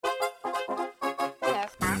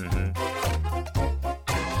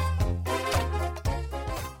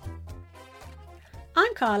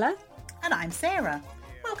Carla. And I'm Sarah.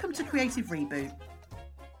 Welcome to Creative Reboot.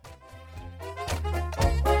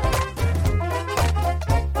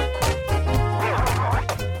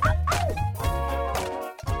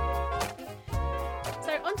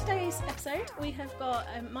 Episode, we have got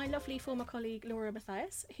my lovely former colleague Laura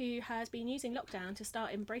Mathias, who has been using lockdown to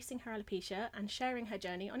start embracing her alopecia and sharing her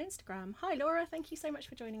journey on Instagram. Hi Laura, thank you so much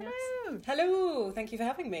for joining us. Hello, thank you for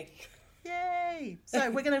having me. Yay!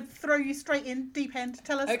 So we're going to throw you straight in, deep end.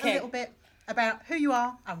 Tell us a little bit about who you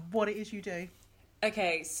are and what it is you do.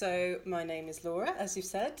 Okay, so my name is Laura, as you've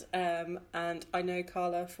said, and I know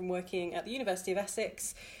Carla from working at the University of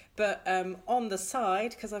Essex. But on the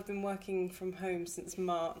side, because I've been working from home since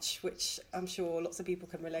March, which I'm sure lots of people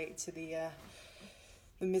can relate to the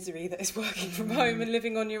misery that is working from home and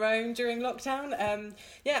living on your own during lockdown.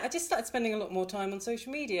 I just started spending a lot more time on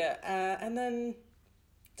social media and then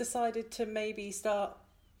decided to maybe start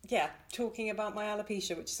talking about my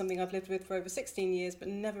alopecia, which is something I've lived with for over 16 years, but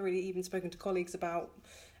never really even spoken to colleagues about,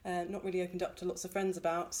 not really opened up to lots of friends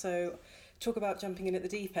about. So talk about jumping in at the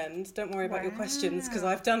deep end. Don't worry about your questions, because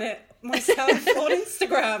I've done it myself on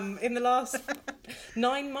Instagram in the last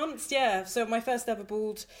 9 months. Yeah, so my first ever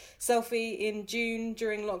bald selfie in June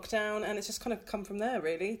during lockdown, and it's just kind of come from there,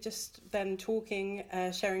 really. Just then talking,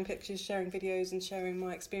 sharing pictures, sharing videos, and sharing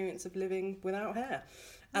my experience of living without hair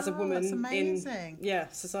as a woman in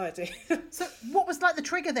society. So what was like the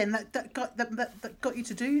trigger then that got you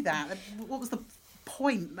to do that? What was the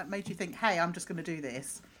point that made you think, hey, I'm just going to do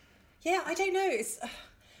this? Yeah, I don't know.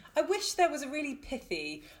 I wish there was a really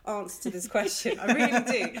pithy answer to this question. I really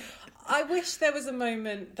do. I wish there was a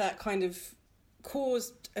moment that kind of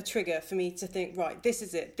caused a trigger for me to think, right, this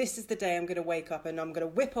is it. This is the day I'm going to wake up and I'm going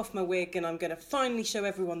to whip off my wig and I'm going to finally show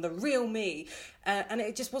everyone the real me. And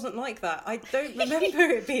it just wasn't like that. I don't remember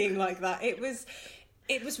it being like that. It was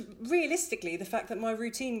realistically the fact that my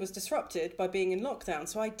routine was disrupted by being in lockdown.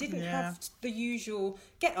 So I didn't have the usual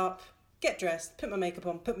get up, get dressed, put my makeup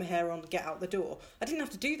on, put my hair on, get out the door. I didn't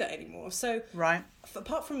have to do that anymore. So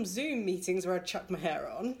apart from Zoom meetings where I'd chuck my hair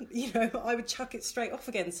on, I would chuck it straight off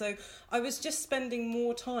again. So I was just spending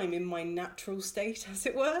more time in my natural state, as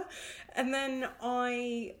it were. And then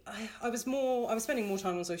I was spending more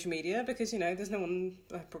time on social media because, there's no one,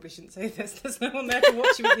 I probably shouldn't say this, there's no one there to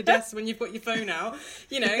watch you at your desk when you've got your phone out.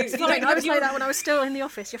 It's fine. I was like that when I was still in the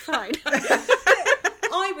office. You're fine.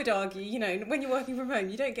 I would argue, when you're working from home,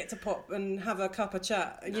 you don't get to pop and have a cup of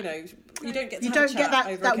chat. You don't get to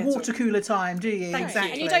that water cooler time, do you?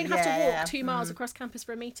 Exactly. And you don't have to walk 2 miles across campus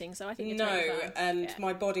for a meeting. So I think you're totally fine. And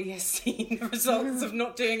my body has seen the results of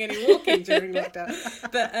not doing any walking during lockdown.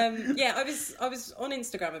 But I was on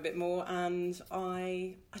Instagram a bit more, and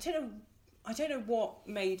I don't know what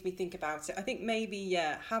made me think about it. I think maybe,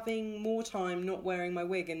 having more time not wearing my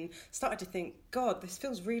wig, and started to think, God, this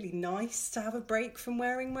feels really nice to have a break from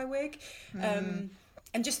wearing my wig.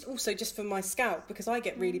 And just for my scalp, because I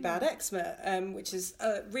get really bad eczema, which is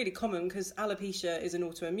really common because alopecia is an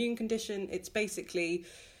autoimmune condition. It's basically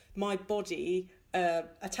my body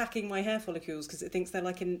attacking my hair follicles because it thinks they're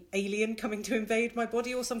like an alien coming to invade my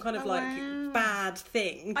body or some kind of bad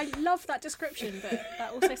thing. I love that description, but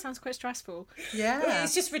that also sounds quite stressful. Well,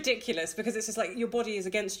 it's just ridiculous because it's just like your body is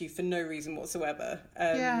against you for no reason whatsoever,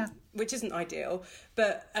 which isn't ideal.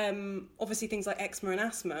 But obviously things like eczema and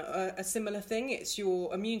asthma are a similar thing. It's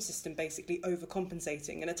your immune system basically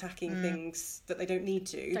overcompensating and attacking things that they don't need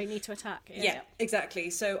to. They need to attack. Yeah, exactly.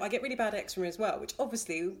 So I get really bad eczema as well, which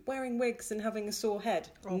obviously wearing wigs and having a sore head,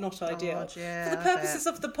 not ideal. Yeah, for the purposes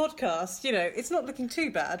of the podcast, it's not looking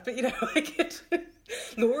too bad, but I could...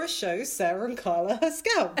 Laura shows Sarah and Carla her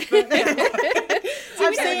scalp.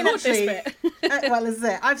 I've seen actually.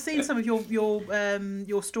 I've seen some of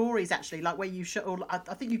your stories actually, like where you show. I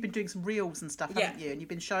think you've been doing some reels and stuff, haven't you? And you've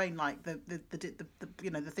been showing like the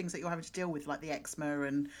the things that you're having to deal with, like the eczema,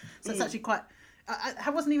 and so it's actually quite. I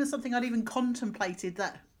wasn't even something I'd even contemplated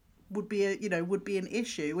that would be an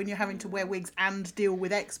issue when you're having to wear wigs and deal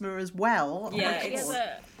with eczema as well.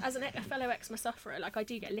 As a fellow eczema sufferer, like I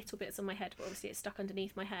do get little bits on my head, but obviously it's stuck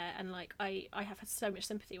underneath my hair, and like I have had so much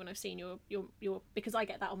sympathy when I've seen your because I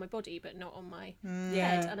get that on my body but not on my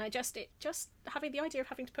head, and it just having the idea of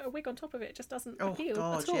having to put a wig on top of it just doesn't appeal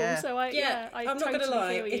at all. Yeah. So I'm not totally gonna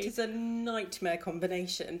lie, feel you. it is a nightmare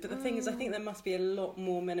combination. But the thing is, I think there must be a lot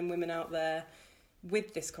more men and women out there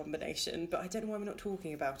with this combination, but I don't know why we're not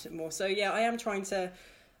talking about it more. So I am trying to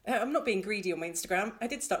I'm not being greedy on my Instagram. I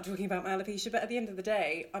did start talking about my alopecia, but at the end of the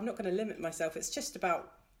day, I'm not going to limit myself. It's just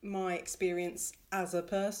about my experience as a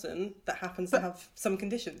person that happens to have some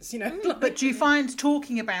conditions, you know. But do you find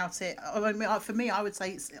talking about it, I mean, for me, I would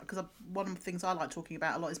say, because one of the things I like talking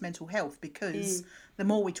about a lot is mental health, because the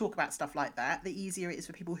more we talk about stuff like that, the easier it is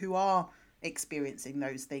for people who are experiencing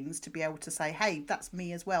those things to be able to say, hey, that's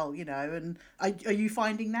me as well, you know. And are you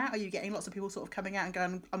finding that? Are you getting lots of people sort of coming out and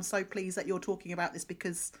going, I'm so pleased that you're talking about this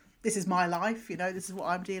because this is my life, you know, this is what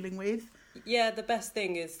I'm dealing with? Yeah, the best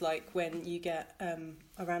thing is like when you get a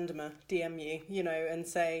randomer DM you, you know, and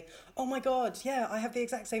say, oh my God, yeah, I have the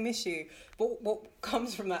exact same issue. But what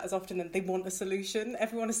comes from that is often that they want a solution.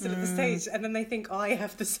 Everyone is still at the stage, and then they think I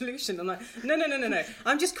have the solution. I'm like, no.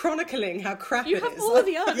 I'm just chronicling how crap it is. You have all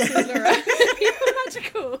the answers, Laura. You're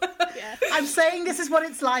magical. Yeah. I'm saying this is what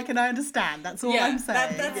it's like, and I understand. That's all I'm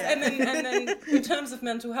saying. And then in terms of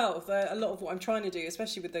mental health, a lot of what I'm trying to do,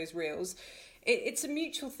 especially with those reels, it's a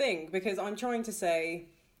mutual thing, because I'm trying to say,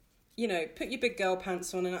 you know, put your big girl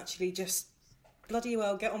pants on and actually just bloody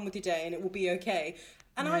well get on with your day and it will be okay.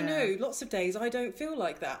 And I know lots of days I don't feel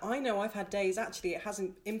like that. I know I've had days actually it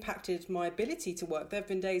hasn't impacted my ability to work. There have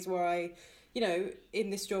been days where I, you know,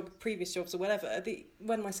 in this job, previous jobs or whatever,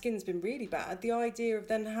 when my skin's been really bad, the idea of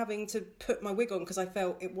then having to put my wig on because I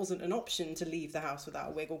felt it wasn't an option to leave the house without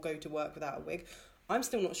a wig or go to work without a wig. I'm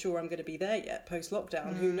still not sure I'm going to be there yet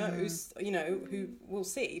post-lockdown. Who knows? You know, who we'll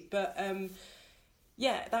see. But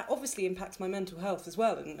yeah, that obviously impacts my mental health as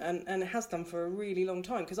well. And it has done for a really long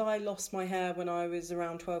time, because I lost my hair when I was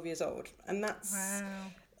around 12 years old. And that's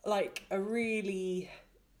like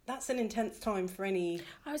that's an intense time for any.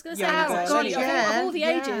 I was going to say, of all the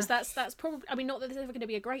ages, that's probably. I mean, not that there's ever going to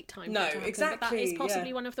be a great time. No, for it to happen, exactly. But that is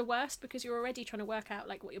possibly one of the worst, because you're already trying to work out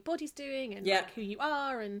like what your body's doing and like who you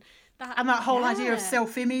are and that. And that whole idea of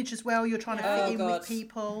self-image as well. You're trying to fit in with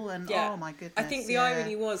people, and oh my goodness. I think the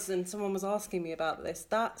irony was, and someone was asking me about this.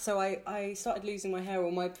 So I started losing my hair,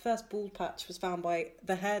 or my first bald patch was found by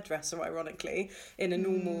the hairdresser, ironically, in a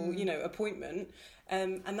normal, you know, appointment.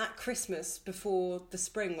 And that Christmas before the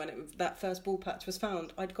spring, when that first bald patch was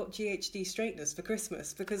found, I'd got GHD straighteners for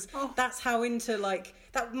Christmas, because that's how into like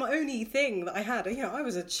that. My only thing that I had, you know, I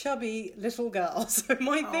was a chubby little girl, so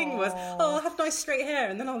my thing was, I'll have nice straight hair,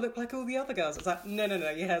 and then I'll look like all the other girls. I was like, no,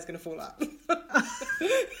 your hair's gonna fall out.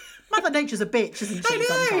 Mother Nature's a bitch, isn't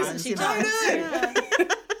she? I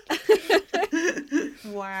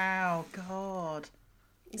know. Wow, God.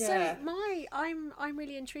 Yeah. So I'm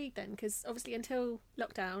really intrigued then, because obviously until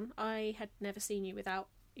lockdown I had never seen you without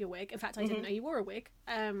your wig. In fact, I didn't know you wore a wig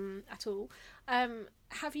at all.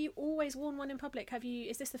 Have you always worn one in public?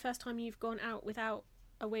 Is this the first time you've gone out without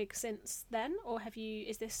a wig since then, or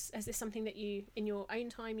is this something that you in your own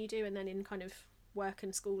time you do, and then in kind of work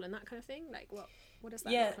and school and that kind of thing? Like what does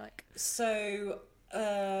that look like? So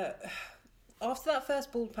after that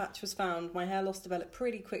first bald patch was found, my hair loss developed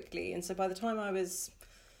pretty quickly, and so by the time I was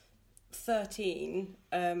 13,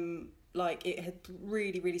 like it had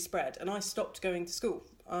really, really spread, and I stopped going to school.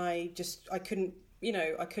 I couldn't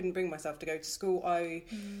bring myself to go to school.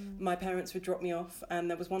 My parents would drop me off, and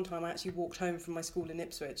there was one time I actually walked home from my school in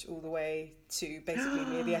Ipswich all the way to basically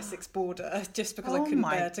near the Essex border, just because I couldn't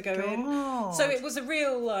bear to go in. So it was a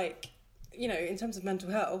real, like, you know, in terms of mental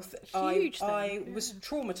health, I was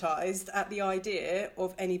traumatised at the idea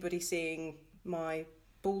of anybody seeing my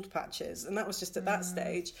bald patches, and that was just at that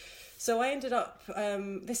stage. So I ended up,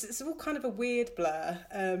 this is all kind of a weird blur.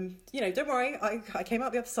 You know, don't worry, I came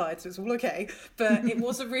out the other side, so it's all okay. But it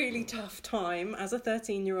was a really tough time as a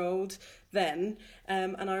 13-year-old then.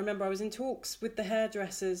 And I remember I was in talks with the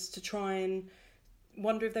hairdressers to try and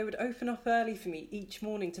wonder if they would open up early for me each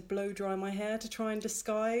morning to blow dry my hair, to try and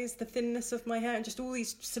disguise the thinness of my hair, and just all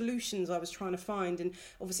these solutions I was trying to find. And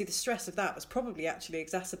obviously the stress of that was probably actually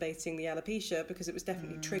exacerbating the alopecia, because it was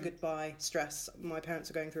definitely triggered by stress. My parents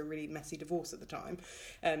were going through a really messy divorce at the time,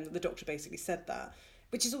 and the doctor basically said that,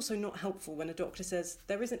 which is also not helpful when a doctor says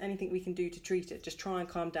there isn't anything we can do to treat it, just try and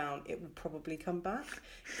calm down, it will probably come back.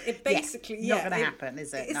 It basically not going to happen,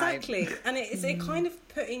 is it? Exactly. No. And it's it kind of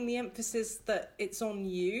putting the emphasis that it's on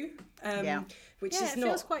you, which is it not.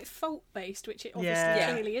 feels quite fault based, which it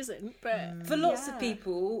obviously clearly isn't. But for lots of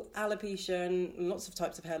people, alopecia and lots of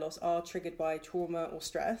types of hair loss are triggered by trauma or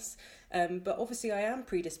stress. But obviously I am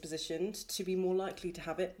predispositioned to be more likely to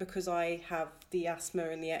have it because I have the asthma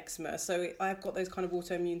and the eczema. So I've got those kind of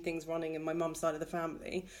autoimmune things running in my mum's side of the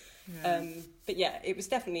family. But yeah, it was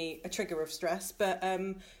definitely a trigger of stress. But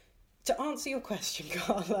to answer your question,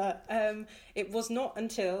 Carla, it was not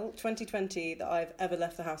until 2020 that I've ever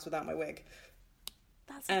left the house without my wig.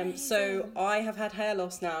 That's amazing. So I have had hair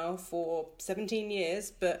loss now for 17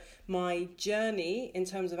 years, but my journey in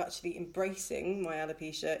terms of actually embracing my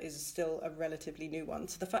alopecia is still a relatively new one.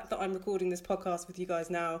 So the fact that I'm recording this podcast with you guys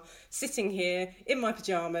now, sitting here in my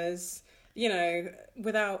pajamas, you know,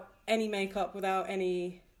 without any makeup, without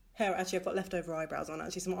any hair. Actually, I've got leftover eyebrows on.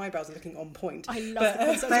 Actually, so my eyebrows are looking on point. I love the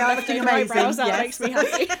concept they of are looking leftover amazing. eyebrows. That Yes. makes me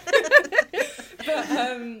happy. But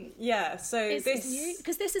yeah, so It's this new,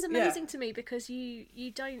 because this is amazing to me, because you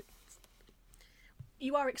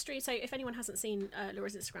are extreme. So if anyone hasn't seen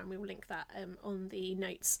Laura's Instagram, we will link that on the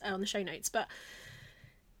notes, on the show notes. But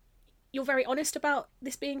you're very honest about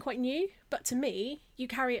this being quite new, but to me, you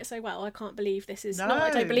carry it so well. I can't believe this is. No. Not that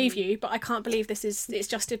I don't believe you, but I can't believe this is. It's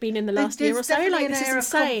just been in the last There's year or so. definitely Like, an this is air of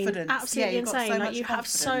insane, confidence. absolutely Yeah, you've got so insane. Like, much you have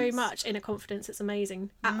so confidence. much inner confidence. It's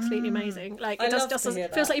amazing, absolutely amazing. Like, I it love just to hear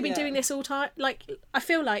feels that, like you've been yeah. doing this all time. Like, I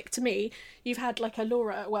feel like, to me, you've had like a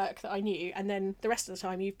Laura at work that I knew, and then the rest of the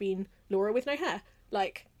time you've been Laura with no hair,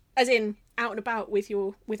 like, as in out and about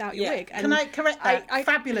without your Yeah. wig. And Can I correct that? I-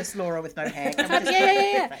 Fabulous Laura with no hair. Can we just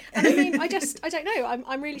yeah. correct And I mean, I don't know.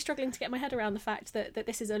 I'm really struggling to get my head around the fact that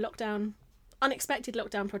this is a unexpected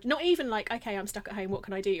lockdown project. Not even like, okay, I'm stuck at home, what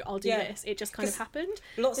can I do? I'll do Yeah. this. It just kind of 'Cause happened.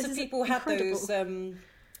 Lots This of is people had incredible. those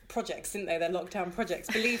projects, didn't they? Their lockdown projects.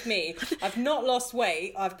 Believe me, I've not lost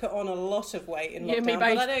weight. I've put on a lot of weight in You and me lockdown,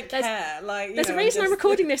 but both. I don't care. Like, you There's know, a reason I'm just-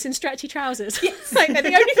 recording this in stretchy trousers. Like, they're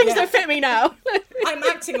the only things that fit me now. I'm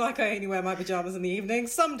acting like I only wear my pajamas in the evening.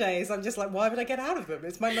 Some days I'm just like, why would I get out of them?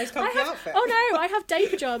 It's my most comfy outfit. Oh no, I have day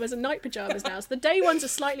pyjamas and night pyjamas now. So the day ones are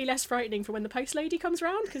slightly less frightening for when the post lady comes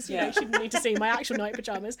round, because you know she didn't need to see my actual night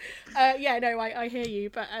pyjamas. I hear you,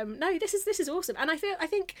 but no, this is awesome, and I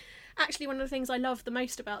think actually one of the things I love the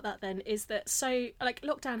most about that then is that, so like,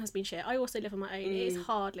 lockdown has been shit. I also live on my own. It is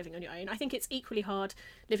hard living on your own. I think it's equally hard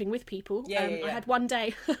living with people. I had one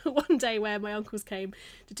day where my uncles came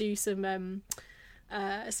to do some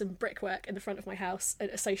brickwork in the front of my house at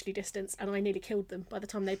a socially distanced, and I nearly killed them by the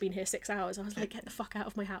time they'd been here 6 hours. I was like, get the fuck out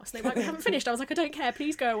of my house. And they were like, we haven't finished. I was like, I don't care,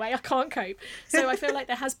 please go away, I can't cope. So I feel like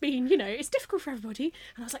there has been, you know, it's difficult for everybody,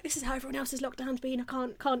 and I was like, this is how everyone else's lockdown's been,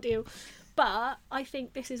 I can't deal. But I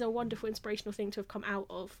think this is a wonderful inspirational thing to have come out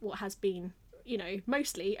of what has been, you know,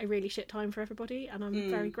 mostly a really shit time for everybody, and I'm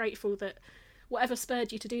very grateful that whatever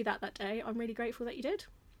spurred you to do that day, I'm really grateful that you did.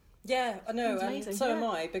 Yeah, I know, It's and amazing, so am yeah.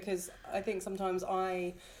 I, because I think sometimes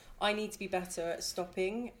I need to be better at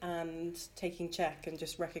stopping and taking check and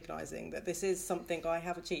just recognising that this is something I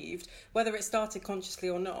have achieved. Whether it started consciously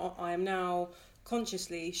or not, I am now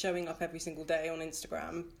consciously showing up every single day on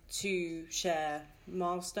Instagram to share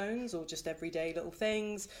milestones or just everyday little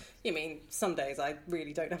things. You mean, some days I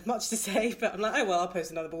really don't have much to say, but I'm like, oh well, I'll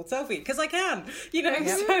post another bald selfie because I can, you know.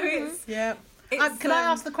 So it's Yeah. It's, Can I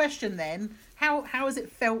ask the question then? How has it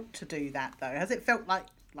felt to do that though? Has it felt like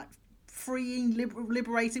freeing,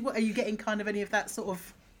 liberating? What are you getting? Kind of any of that sort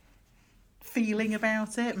of feeling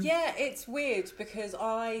about it? Yeah, it's weird because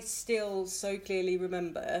I still so clearly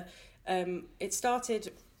remember. It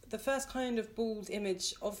started. The first kind of bald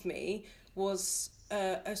image of me was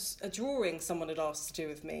a drawing someone had asked to do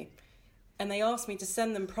with me. And they asked me to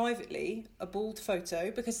send them privately a bald photo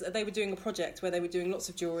because they were doing a project where they were doing lots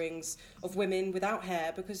of drawings of women without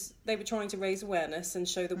hair because they were trying to raise awareness and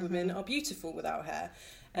show that women are beautiful without hair.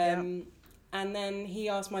 And then he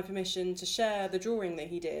asked my permission to share the drawing that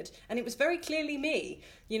he did. And it was very clearly me,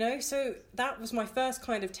 you know? So that was my first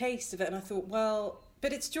kind of taste of it. And I thought, well,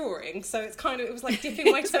 but it's drawing. So it's kind of, it was like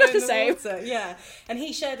dipping my toe in the water. Yeah. And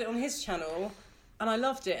he shared it on his channel and I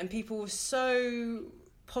loved it. And people were so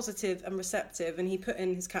positive and receptive, and he put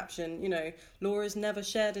in his caption, you know, Laura's never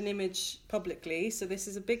shared an image publicly, so this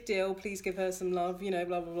is a big deal, please give her some love, you know,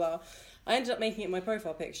 blah blah blah. I ended up making it my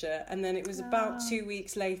profile picture, and then it was about 2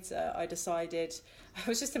 weeks later I decided, I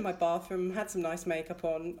was just in my bathroom, had some nice makeup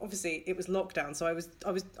on, obviously it was lockdown, so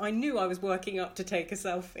I knew I was working up to take a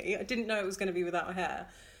selfie. I didn't know it was going to be without hair.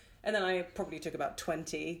 And then I probably took about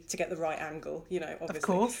 20 to get the right angle, you know, obviously. Of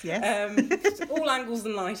course, yes. All angles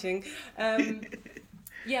and lighting.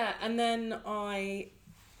 Yeah, and then I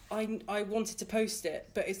wanted to post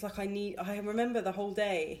it, but it's like I remember the whole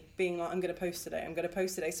day being like, I'm going to post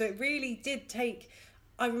today. So it really did take,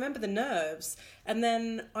 I remember the nerves. And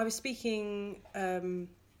then I was speaking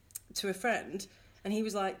to a friend, and he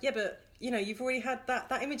was like, yeah, but, you know, you've already had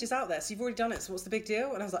that image is out there, so you've already done it, so what's the big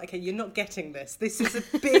deal? And I was like, okay, you're not getting this. This is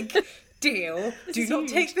a big deal. Do not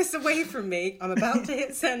take this away from me. I'm about to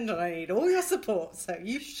hit send and I need all your support, so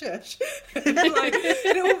you shush.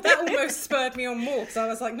 That almost spurred me on more, because I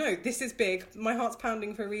was like, no, this is big. My heart's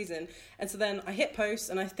pounding for a reason. And so then I hit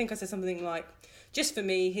post, and I think I said something like, just for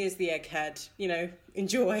me, here's the egghead, you know,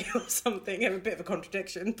 enjoy or something. A bit of a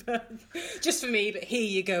contradiction, but just for me, but here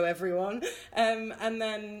you go, everyone. And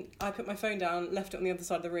then I put my phone down, left it on the other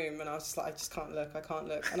side of the room, and I was just like, I just can't look.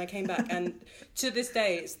 And I came back, and to this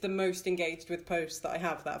day, it's the most engaged with posts that I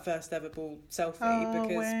have, that first ever bald selfie,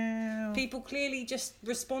 because people clearly just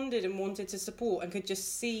responded and wanted to support and could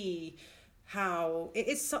just see how it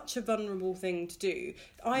is such a vulnerable thing to do.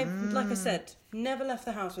 Like I said, never left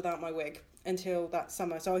the house without my wig until that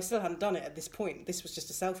summer, so I still hadn't done it at this point. This was just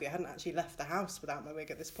a selfie. I hadn't actually left the house without my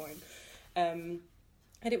wig at this point. And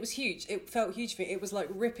it was huge. It felt huge for me. It was like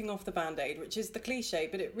ripping off the Band-Aid, which is the cliche,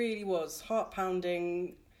 but it really was heart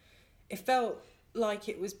pounding. It felt like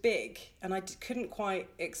it was big, and I couldn't quite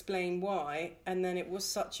explain why, and then it was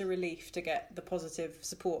such a relief to get the positive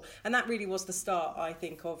support, and that really was the start, I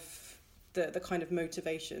think, of the kind of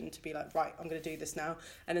motivation to be like, right, I'm going to do this now.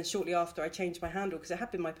 And then shortly after, I changed my handle, because it had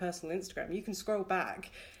been my personal Instagram. You can scroll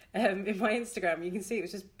back in my Instagram, you can see it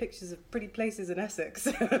was just pictures of pretty places in Essex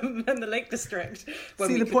and the Lake District.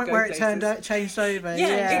 See the point where it changed over.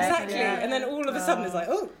 Yeah, exactly. Yeah. And then all of a sudden it's like,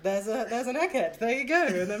 oh, there's an egghead. There you go.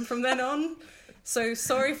 And then from then on. So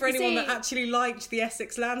sorry for anyone that actually liked the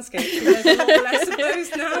Essex landscape. There's a lot less of those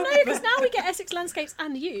now. No, because now we get Essex landscapes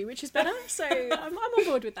and you, which is better. So I'm on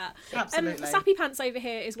board with that. Absolutely. Sappy Pants over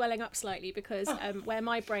here is welling up slightly because where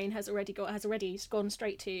my brain has already gone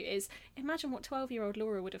straight to is, imagine what 12-year-old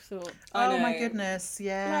Laura would have thought. Oh my goodness,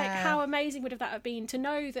 yeah. Like, how amazing would that have been to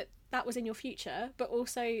know that was in your future, but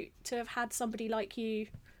also to have had somebody like you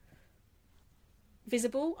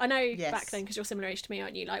visible. I know back then, because you're similar age to me,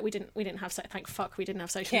 aren't you? Like, we didn't have thank fuck we didn't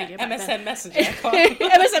have social media back MSN then. Messenger.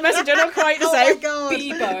 MSN Messenger, not quite the same. Oh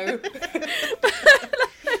my god. Bebo.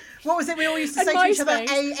 What was it we all used to say to each other?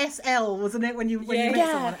 ASL, wasn't it, when you met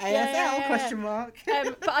someone? ASL question mark.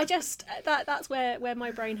 But I just that's where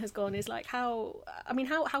my brain has gone, is like, how would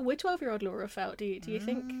 12-year-old Laura have felt? Do you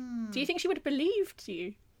think she would have believed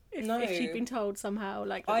you if she'd been told somehow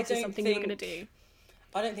like that this is something you were going to do?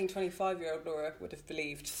 I don't think 25-year-old Laura would have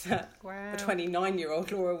believed that a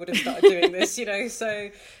 29-year-old Laura would have started doing this, you know. So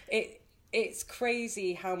it's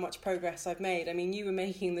crazy how much progress I've made. I mean, you were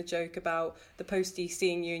making the joke about the postie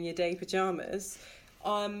seeing you in your day pyjamas.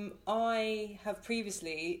 I have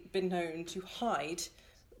previously been known to hide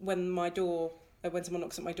when someone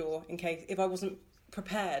knocks at my door, in case if I wasn't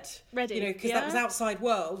prepared, ready, you know, because that was outside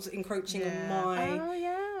world encroaching on my. Oh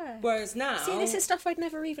yeah. Whereas now, see, this is stuff I'd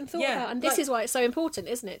never even thought about, and this is why it's so important,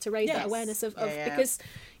 isn't it, to raise that awareness of because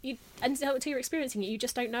you, until you're experiencing it, you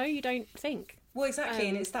just don't know, you don't think. Well, exactly,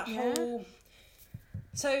 and it's that whole.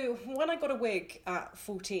 So when I got a wig at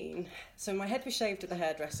 14, so my head was shaved at the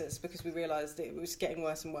hairdressers because we realised it was getting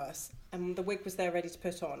worse and worse, and the wig was there ready to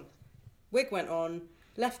put on. Wig went on,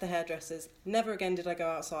 left the hairdressers. Never again did I go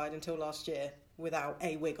outside until last year without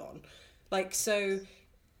a wig on. Like, so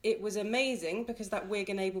it was amazing because that wig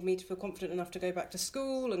enabled me to feel confident enough to go back to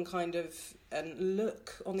school and and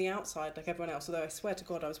look on the outside like everyone else. Although I swear to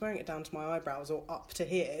God, I was wearing it down to my eyebrows or up to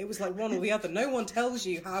here. It was like one or the other. No one tells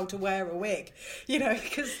you how to wear a wig, you know,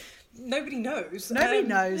 because nobody knows. Nobody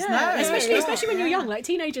knows, no. Especially when you're young. Like,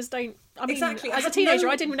 teenagers don't. I mean, exactly. As a teenager,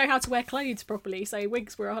 I didn't even know how to wear clothes properly, so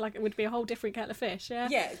wigs were like, it would be a whole different kettle of fish.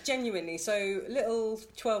 Yeah, genuinely. So little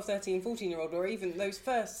 12, 13, 14-year-old, or even those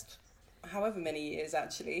first however many years,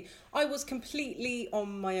 actually, I was completely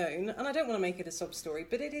on my own. And I don't want to make it a sob story,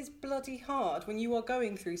 but it is bloody hard when you are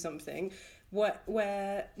going through something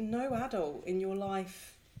where no adult in your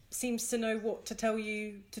life seems to know what to tell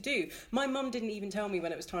you to do. My mum didn't even tell me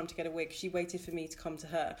when it was time to get a wig. She waited for me to come to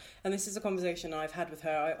her. And this is a conversation I've had with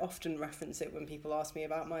her. I often reference it when people ask me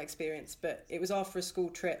about my experience, but it was after a school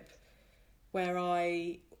trip where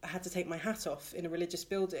I had to take my hat off in a religious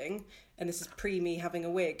building, and this is pre me having a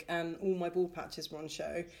wig, and all my bald patches were on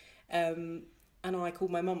show. And I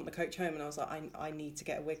called my mum on the coach home, and I was like, I need to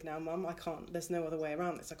get a wig now, Mum. I can't, there's no other way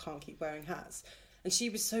around this. I can't keep wearing hats. And she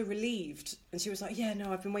was so relieved, and she was like, yeah,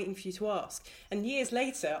 no, I've been waiting for you to ask. And years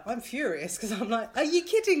later, I'm furious, because I'm like, are you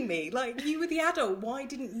kidding me? Like, you were the adult, why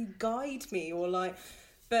didn't you guide me? Or like,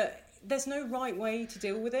 but there's no right way to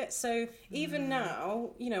deal with it. So even now,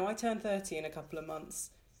 you know, I turn 30 in a couple of months.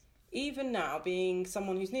 Even now, being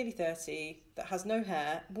someone who's nearly 30, that has no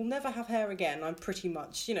hair, will never have hair again, I'm pretty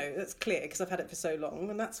much, you know, that's clear because I've had it for so long,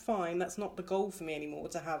 and that's fine. That's not the goal for me anymore,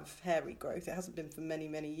 to have hair regrowth. It hasn't been for many,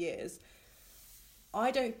 many years.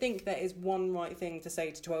 I don't think there is one right thing to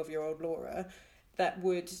say to 12-year-old Laura that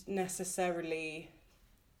would necessarily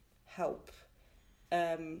help.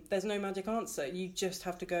 There's no magic answer. You just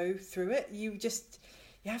have to go through it. You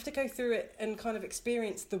have to go through it and kind of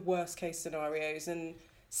experience the worst case scenarios, and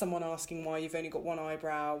someone asking why you've only got one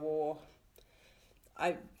eyebrow, or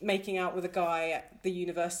I making out with a guy at the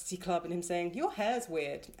university club and him saying, your hair's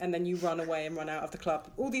weird, and then you run away and run out of the club.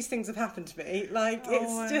 All these things have happened to me. Like,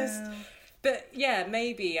 it's just... But yeah,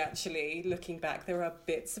 maybe actually, looking back, there are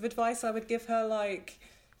bits of advice I would give her, like...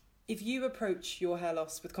 If you approach your hair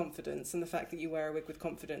loss with confidence and the fact that you wear a wig with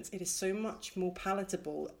confidence, it is so much more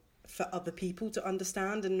palatable for other people to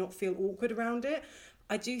understand and not feel awkward around it.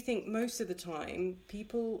 I do think most of the time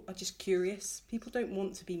people are just curious. People don't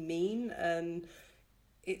want to be mean, and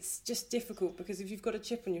it's just difficult because if you've got a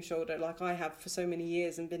chip on your shoulder like I have for so many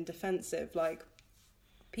years and been defensive, like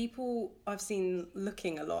people I've seen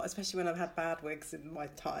looking a lot, especially when I've had bad wigs in my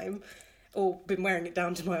time, or been wearing it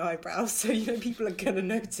down to my eyebrows, so people are going to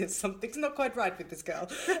notice something's not quite right with this girl.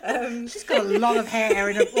 She's got a lot of hair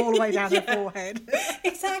all the way down her forehead.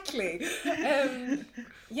 Exactly. And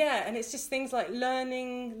it's just things like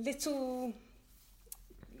learning little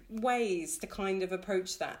ways to kind of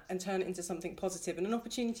approach that and turn it into something positive and an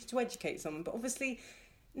opportunity to educate someone. But obviously,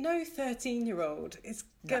 no 13-year-old is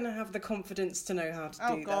going to have the confidence to know how to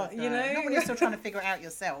do that, no. Not when you're still trying to figure it out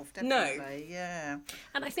yourself, definitely. No. Yeah.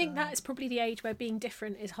 And I think that is probably the age where being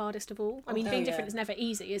different is hardest of all. I mean, being different is never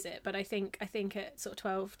easy, is it? But I think at sort of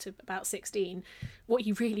 12 to about 16, what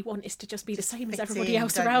you really want is to just be the same as everybody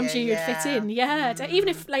else around you and fit in. Yeah. Even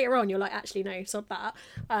if later on you're like, actually, no, sod that.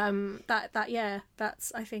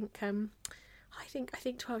 That's, I think... I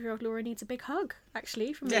think 12-year-old Laura needs a big hug,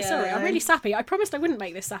 actually, from this. Sorry, I'm really sappy. I promised I wouldn't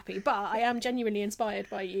make this sappy, but I am genuinely inspired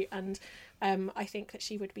by you, and I think that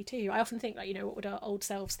she would be too. I often think, like, what would our old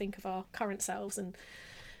selves think of our current selves? And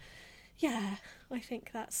yeah, I think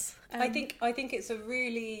that's... I think it's a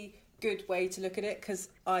really good way to look at it, because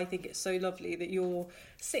I think it's so lovely that you're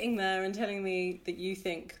sitting there and telling me that you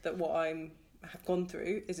think that what have gone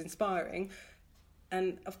through is inspiring.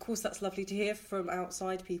 And of course that's lovely to hear from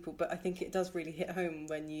outside people, but I think it does really hit home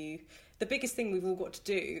when the biggest thing we've all got to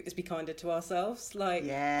do is be kinder to ourselves. Like,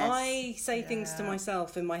 I say things to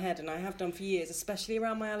myself in my head, and I have done for years, especially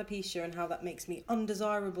around my alopecia and how that makes me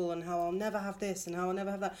undesirable and how I'll never have this and how I'll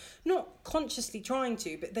never have that. Not consciously trying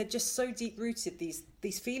to, but they're just so deep rooted,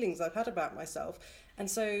 these feelings I've had about myself. And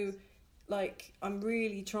so, like, I'm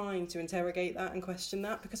really trying to interrogate that and question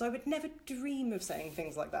that, because I would never dream of saying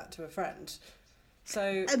things like that to a friend.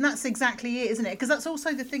 And that's exactly it, isn't it? Because that's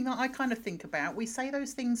also the thing that I kind of think about. We say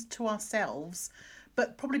those things to ourselves,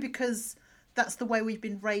 but probably because that's the way we've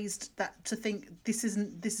been raised, that to think this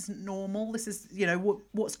isn't normal. This is,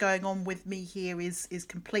 what's going on with me here is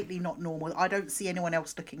completely not normal. I don't see anyone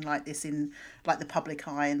else looking like this in like the public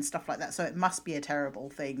eye and stuff like that. So it must be a terrible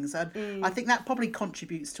thing. So I think that probably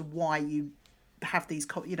contributes to why you have these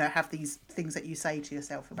things that you say to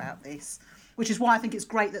yourself about this. Which is why I think it's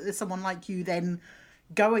great that there's someone like you then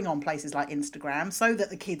going on places like Instagram, so that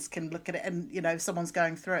the kids can look at it and, if someone's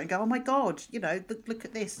going through it and go, oh my God, look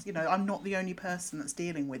at this, I'm not the only person that's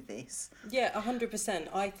dealing with this. Yeah, 100%.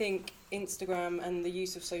 I think Instagram and the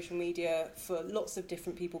use of social media for lots of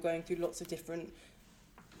different people going through lots of different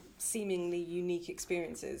seemingly unique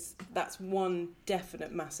experiences, that's one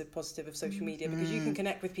definite massive positive of social media, because you can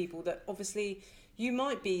connect with people that obviously... You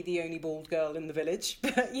might be the only bald girl in the village,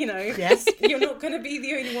 but, yes. You're not going to be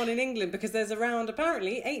the only one in England, because there's around,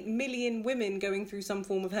 apparently, 8 million women going through some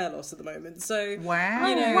form of hair loss at the moment. So,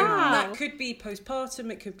 that could be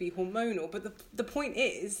postpartum, it could be hormonal, but the point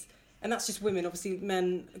is, and that's just women, obviously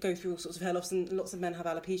men go through all sorts of hair loss, and lots of men have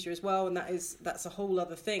alopecia as well, and that's a whole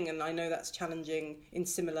other thing, and I know that's challenging in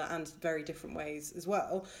similar and very different ways as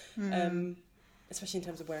well. Especially in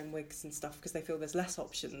terms of wearing wigs and stuff, because they feel there's less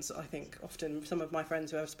options, I think, often, some of my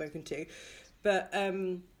friends who I've spoken to. But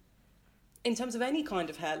in terms of any kind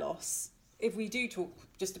of hair loss, if we do talk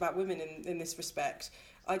just about women in this respect,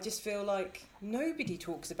 I just feel like nobody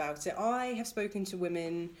talks about it. I have spoken to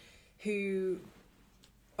women who...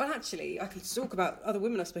 Well, actually, I can talk about other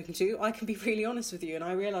women I've spoken to. I can be really honest with you, and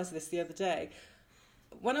I realised this the other day.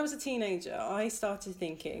 When I was a teenager, I started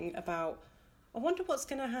thinking about... I wonder what's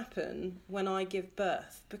going to happen when I give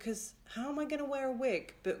birth, because how am I going to wear a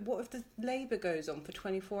wig? But what if the labour goes on for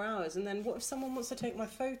 24 hours? And then what if someone wants to take my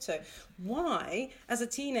photo? Why, as a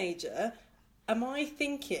teenager, am I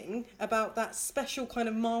thinking about that special kind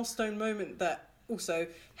of milestone moment that, also,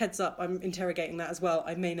 heads up, I'm interrogating that as well.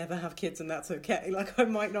 I may never have kids, and that's okay. Like, I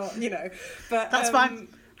might not, But that's fine.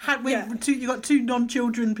 You got 2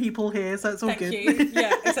 non-children people here, so it's all good. Thank you.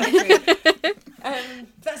 Yeah, exactly.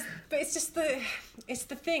 But it's just it's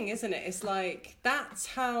the thing, isn't it? It's like, that's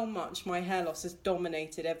how much my hair loss has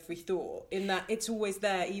dominated every thought, in that it's always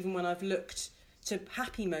there, even when I've looked to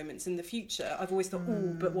happy moments in the future. I've always thought,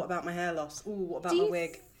 but what about my hair loss? What about my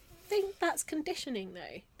wig? I think that's conditioning,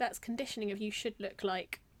 though. That's conditioning of you should look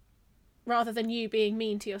like rather than you being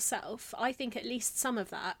mean to yourself, I think at least some of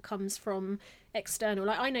that comes from external.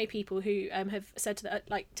 Like, I know people who have said to the,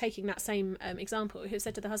 like, taking that same example, who have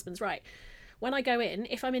said to the husbands, right, when I go in,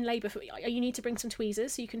 if I'm in labour, you need to bring some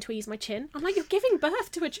tweezers so you can tweeze my chin. I'm like, you're giving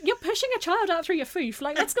birth to you're pushing a child out through your foof.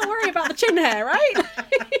 Like, let's not worry about the chin hair, right?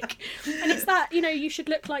 And it's that, you should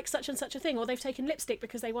look like such and such a thing. Or they've taken lipstick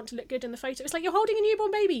because they want to look good in the photo. It's like, you're holding a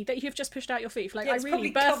newborn baby that you've just pushed out your foof. Like, it's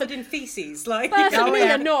probably covered in feces. Like, birth and me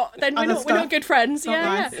are not. Then we're not good friends. Not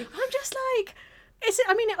nice. I'm just like. I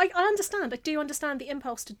do understand the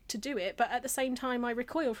impulse to do it, but at the same time I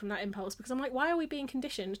recoil from that impulse, because I'm like, why are we being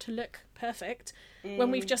conditioned to look perfect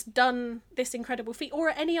when we've just done this incredible feat, or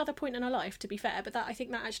at any other point in our life, to be fair. But that, I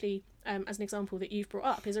think that actually, as an example that you've brought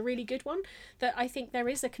up, is a really good one, that I think there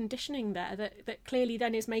is a conditioning there that clearly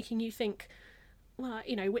then is making you think, well,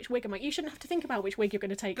 which wig am I? You shouldn't have to think about which wig you're going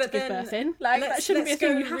to take to give birth in. Like, that shouldn't be a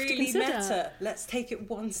thing you have to consider. Meta. Let's take it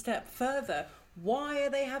one step further. Why are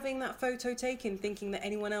they having that photo taken thinking that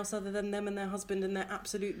anyone else other than them and their husband and their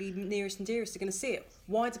absolutely nearest and dearest are going to see it?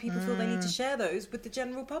 Why do people feel they need to share those with the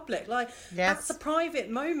general public? Like, that's a private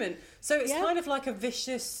moment. So it's kind of like a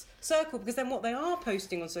vicious circle, because then what they are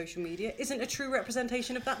posting on social media isn't a true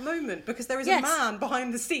representation of that moment, because there is a man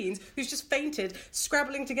behind the scenes who's just fainted,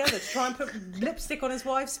 scrabbling together to try and put lipstick on his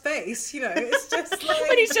wife's face. It's just like...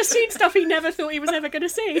 But he's just seen stuff he never thought he was ever going to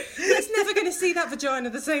see. He's never going to see that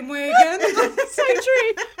vagina the same way again. So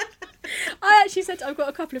true. I actually said, I've got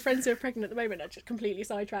a couple of friends who are pregnant at the moment. I just completely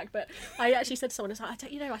sidetracked, but I actually said to someone, I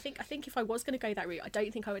think if I was going to go that route, I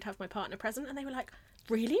don't think I would have my partner present. And they were like,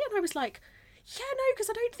 really? And I was like, yeah, no, because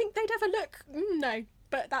I don't think they'd ever look. No,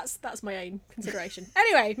 but that's my own consideration.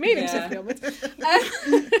 Anyway, moving swiftly onwards. But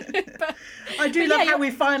I do love how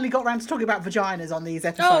we finally got around to talking about vaginas on these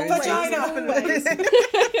episodes. Oh, vagina!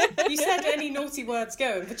 You said any naughty words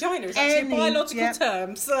go, and vagina is actually a biological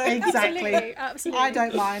term. So. Absolutely. I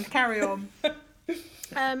don't mind. Carry on.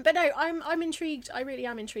 But no, I'm intrigued. I really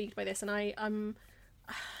am intrigued by this, and I'm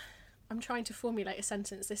trying to formulate a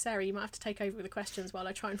sentence. This Sarah, you might have to take over with the questions while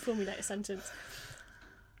I try and formulate a sentence.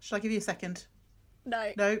 Shall I give you a second?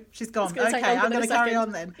 No, she's gone. Okay, I'm going to carry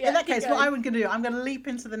on then. In that case, what I'm going to do, I'm going to leap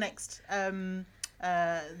into the next sort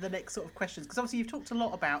of questions, because obviously you've talked a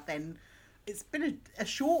lot about then. It's been a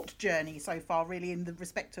short journey so far, really, in the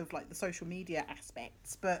respect of like the social media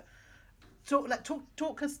aspects. But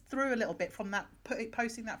talk us through a little bit from that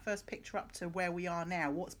posting that first picture up to where we are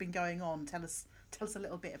now. What's been going on? Tell us a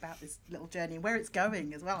little bit about this little journey and where it's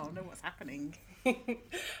going as well. I know what's happening.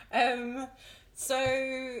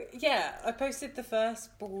 So yeah, I posted the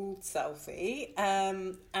first bald selfie,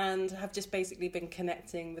 and have just basically been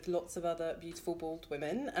connecting with lots of other beautiful bald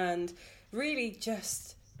women, and really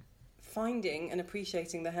just finding and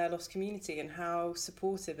appreciating the hair loss community and how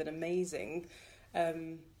supportive and amazing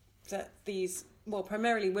that these, well,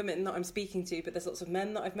 primarily women that I'm speaking to, but there's lots of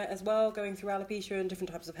men that I've met as well going through alopecia and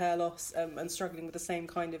different types of hair loss, and struggling with the same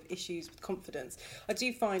kind of issues with confidence. I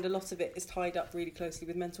do find a lot of it is tied up really closely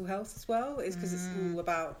with mental health as well, is because it's all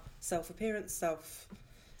about self-appearance,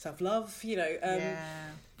 self-love,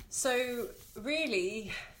 So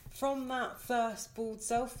really, from that first bald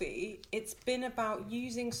selfie, it's been about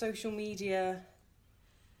using social media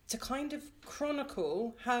to kind of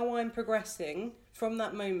chronicle how I'm progressing from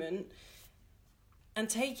that moment, and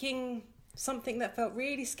taking something that felt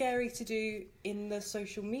really scary to do in the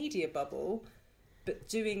social media bubble, but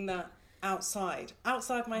doing that outside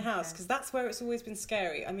my house, because that's where it's always been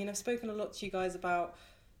scary. I mean, I've spoken a lot to you guys about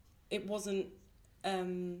it wasn't,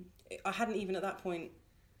 I hadn't even at that point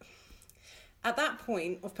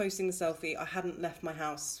of posting the selfie, I hadn't left my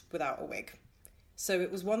house without a wig. So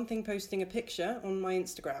it was one thing posting a picture on my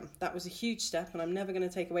Instagram. That was a huge step, and I'm never going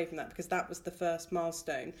to take away from that, because that was the first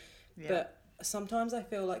milestone. Yeah. But sometimes I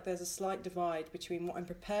feel like there's a slight divide between what I'm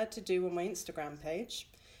prepared to do on my Instagram page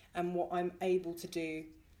and what I'm able to do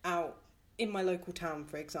out in my local town,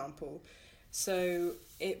 for example. So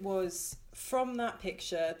it was from that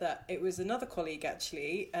picture that it was another colleague,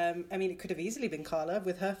 actually. I mean, it could have easily been Carla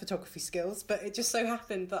with her photography skills, but it just so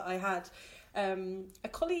happened that I had a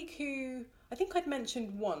colleague who I think I'd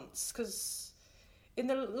mentioned once, because in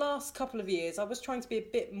the last couple of years, I was trying to be a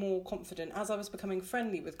bit more confident as I was becoming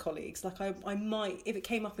friendly with colleagues. Like I might, if it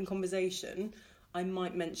came up in conversation, I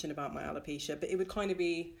might mention about my alopecia, but it would kind of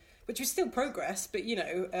be, which was still progress, but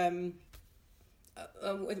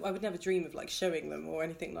I would never dream of like showing them or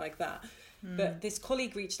anything like that. But this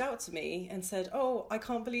colleague reached out to me and said, "Oh, I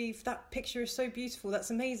can't believe that picture is so beautiful. That's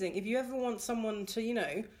amazing. If you ever want someone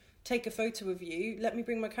to, take a photo of you, let me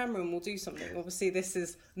bring my camera and we'll do something. Obviously this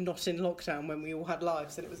is not in lockdown when we all had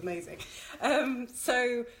lives and it was amazing.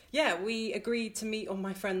 So yeah, we agreed to meet on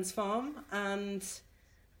my friend's farm, and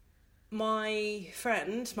my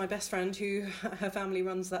best friend, who her family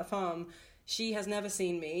runs that farm, she has never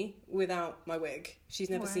seen me without my wig. She's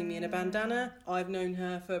never seen me in a bandana. I've known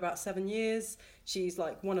her for about 7 years. She's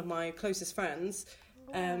like one of my closest friends.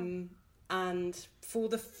 And for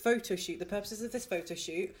the photo shoot, the purposes of this photo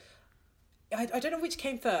shoot, I don't know which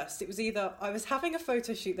came first. It was either I was having a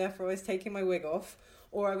photo shoot, therefore I was taking my wig off,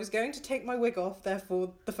 or I was going to take my wig off,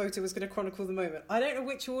 therefore the photo was going to chronicle the moment. I don't know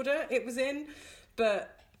which order it was in,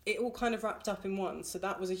 but it all kind of wrapped up in one. So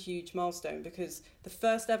that was a huge milestone, because the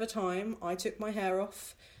first ever time I took my hair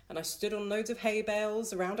off and I stood on loads of hay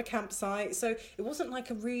bales around a campsite. So it wasn't like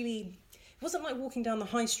it wasn't like walking down the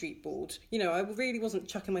high street bald. You know, I really wasn't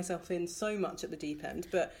chucking myself in so much at the deep end.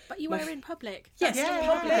 But you were in public. Yes, in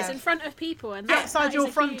public. It's in front of people. And outside your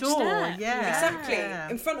front door. Step. Yeah.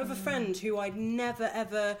 Exactly. In front of a friend who I'd never,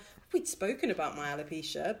 ever... We'd spoken about my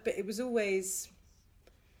alopecia, but it was always...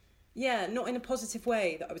 Yeah, not in a positive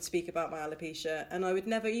way that I would speak about my alopecia. And I would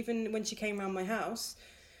never, even when she came around my house,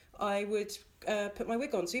 I would put my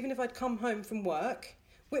wig on. So even if I'd come home from work,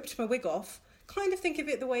 whipped my wig off, kind of think of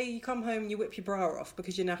it the way you come home and you whip your bra off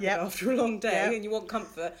because you're knackered after a long day and you want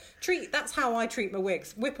comfort. That's how I treat my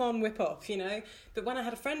wigs. Whip on, whip off, you know. But when I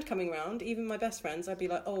had a friend coming round, even my best friends, I'd be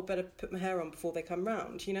like, oh, better put my hair on before they come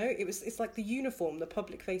round, you know. It's like the uniform, the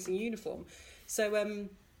public-facing uniform. So,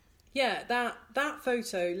 yeah, that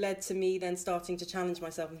photo led to me then starting to challenge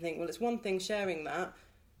myself and think, well, it's one thing sharing that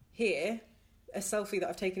here, a selfie that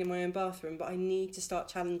I've taken in my own bathroom, but I need to start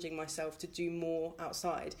challenging myself to do more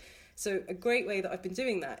outside. So a great way that I've been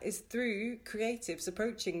doing that is through creatives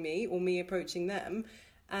approaching me or me approaching them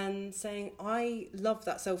and saying, I love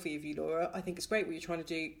that selfie of you, Laura. I think it's great what you're trying to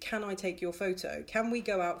do. Can I take your photo? Can we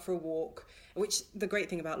go out for a walk? Which the great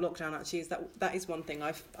thing about lockdown actually is that is one thing.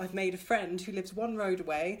 I've made a friend who lives one road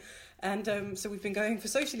away, and so we've been going for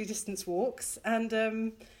socially distanced walks.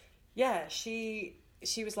 And yeah, she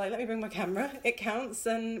was like, let me bring my camera. It counts,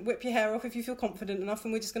 and whip your hair off if you feel confident enough,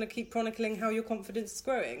 and we're just going to keep chronicling how your confidence is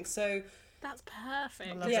growing. So that's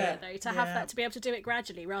perfect, isn't it, though, to have that, to be able to do it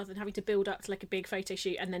gradually rather than having to build up to like a big photo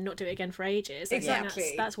shoot and then not do it again for ages.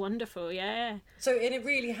 Exactly. That's wonderful, yeah. So, and it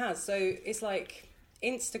really has. So it's like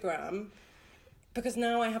Instagram, because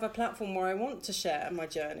now I have a platform where I want to share my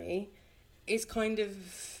journey, is kind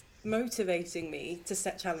of motivating me to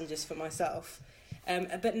set challenges for myself.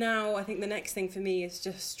 But now I think the next thing for me is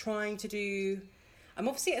just trying to do... I'm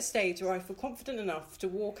obviously at a stage where I feel confident enough to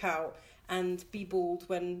walk out and be bald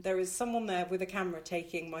when there is someone there with a camera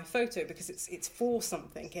taking my photo, because it's for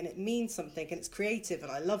something and it means something and it's creative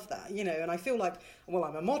and I love that, you know, and I feel like, well,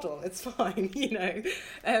 I'm a model, it's fine, you know.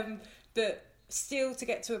 But still to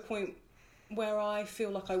get to a point where I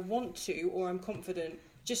feel like I want to, or I'm confident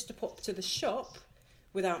just to pop to the shop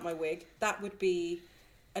without my wig, that would be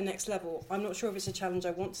a next level. I'm not sure if it's a challenge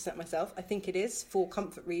I want to set myself. I think it is for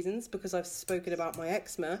comfort reasons, because I've spoken about my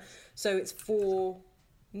eczema. So it's for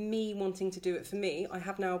me wanting to do it for me. I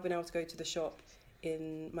have now been able to go to the shop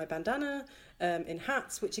in my bandana, in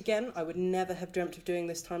hats, which again, I would never have dreamt of doing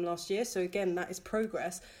this time last year. So again, that is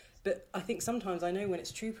progress. But I think sometimes I know when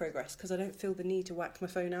it's true progress because I don't feel the need to whack my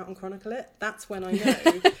phone out and chronicle it. That's when I know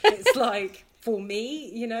it's like for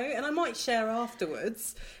me, you know, and I might share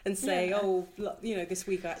afterwards and say, oh, you know, this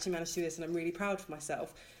week I actually managed to do this and I'm really proud of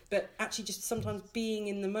myself. But actually just sometimes being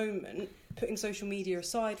in the moment, putting social media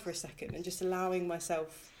aside for a second and just allowing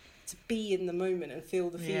myself to be in the moment and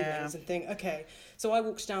feel the feelings and think, okay. So I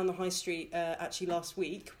walked down the high street actually last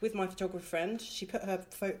week with my photographer friend. She put her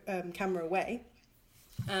camera away.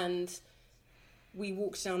 And we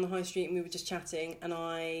walked down the high street and we were just chatting and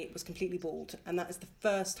I was completely bald. And that is the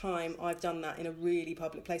first time I've done that in a really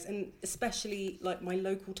public place. And especially like my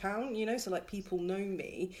local town, you know, so like people know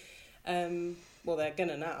me. Well, they're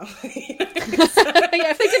gonna now. You know? Yeah,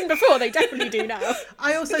 if they didn't before, they definitely do now.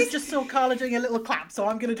 I also just saw Carla doing a little clap, so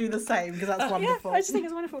I'm going to do the same because that's wonderful. Yeah, I just think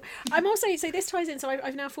it's wonderful. I'm also, so this ties in, so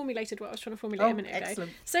I've now formulated what I was trying to formulate a minute ago.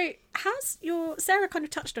 Excellent. So Sarah kind of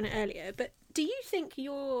touched on it earlier, but do you think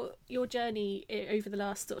your journey over the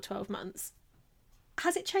last sort of 12 months,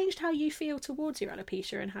 has it changed how you feel towards your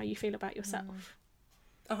alopecia and how you feel about yourself?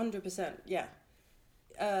 100%, yeah.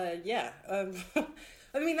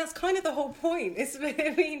 I mean, that's kind of the whole point.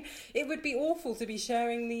 I mean, it would be awful to be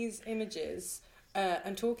sharing these images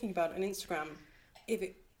and talking about it on Instagram if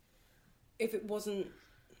it wasn't...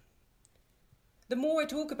 The more I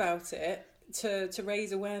talk about it to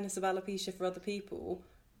raise awareness of alopecia for other people,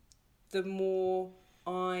 the more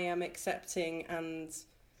I am accepting and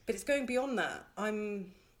but it's going beyond that.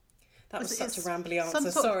 That was such a rambly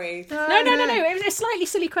answer. Sorry. No. It was a slightly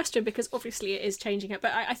silly question because obviously it is changing it.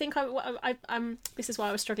 But I think this is why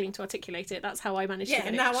I was struggling to articulate it. That's how I managed to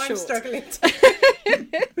get it short. Yeah, now I'm struggling.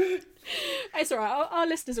 It's all right. Our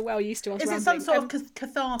listeners are well used to us rambling. Is it some sort of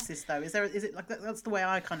catharsis though? Is it like that's the way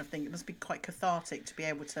I kind of think? It must be quite cathartic to be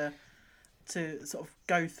able to sort of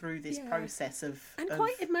go through this process of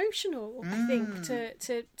quite emotional. I think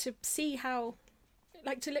to see how.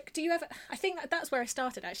 Like to look, do you ever, I think that's where I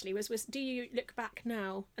started actually, was do you look back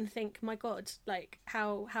now and think, my God, like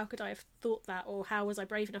how could I have thought that, or how was I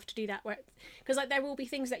brave enough to do that? Because like there will be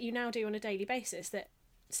things that you now do on a daily basis that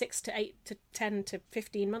 6 to 8 to 10 to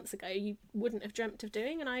 15 months ago you wouldn't have dreamt of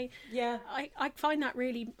doing, and I find that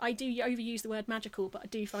really, I do overuse the word magical, but I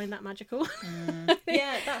do find that magical.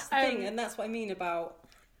 Yeah, that's the thing, and that's what I mean about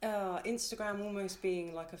Instagram almost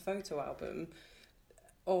being like a photo album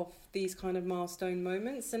of these kind of milestone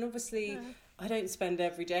moments. And obviously I don't spend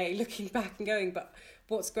every day looking back and going, but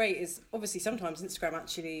what's great is obviously sometimes Instagram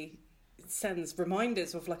actually sends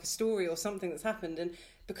reminders of like a story or something that's happened, and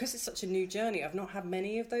because it's such a new journey I've not had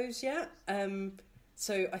many of those yet,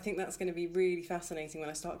 so I think that's going to be really fascinating when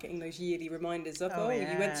I start getting those yearly reminders of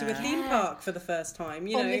you went to a theme park for the first time,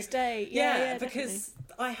 on this day. Yeah, because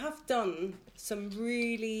definitely. I have done some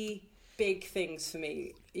really big things for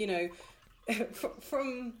me,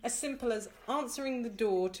 from as simple as answering the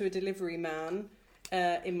door to a delivery man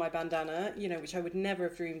in my bandana, which I would never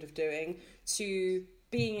have dreamed of doing, to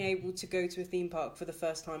being able to go to a theme park for the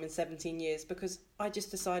first time in 17 years because I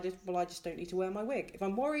just decided, well, I just don't need to wear my wig. If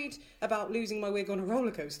I'm worried about losing my wig on a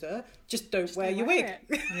roller coaster, just don't wear your wig.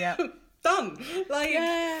 Yeah. Done.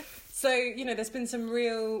 So, there's been some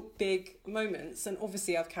real big moments, and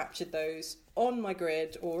obviously I've captured those on my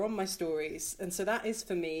grid or on my stories, and so that is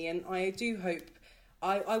for me, and I do hope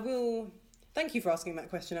I will. Thank you for asking that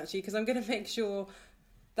question, actually, because I'm going to make sure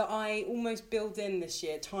that I almost build in this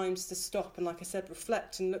year times to stop and, like I said,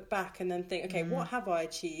 reflect and look back and then think, okay, what have I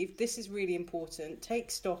achieved? This is really important. Take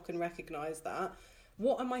stock and recognise that.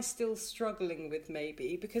 What am I still struggling with,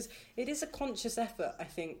 maybe? Because it is a conscious effort, I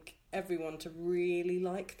think, everyone to really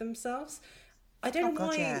like themselves. I don't know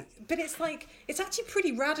why, but it's actually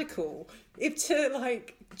pretty radical to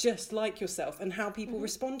just like yourself, and how people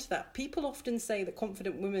respond to that. People often say that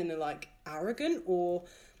confident women are arrogant or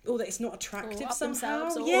that it's not attractive or somehow,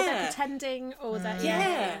 or they're pretending, or that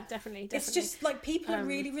definitely. It's just people are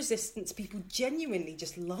really resistant to people genuinely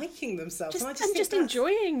just liking themselves, and just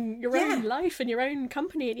enjoying your own life and your own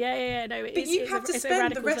company. But you have to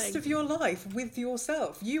spend the rest of your life with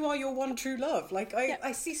yourself. You are your one true love.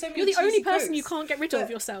 I see so many. You're the only person you can't get rid of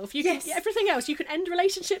yourself. You can everything else. You can end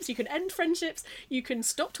relationships. You can end friendships. You can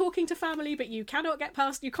stop talking to family, but you cannot get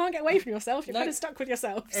past. You can't get away from yourself. You're kind of stuck with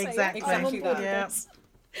yourself. Exactly. I'm on board with that. this.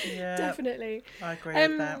 Yeah, definitely. I agree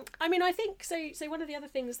with that. I mean, I think so. One of the other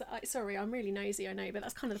things that I'm really nosy, I know, but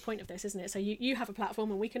that's kind of the point of this, isn't it? So you have a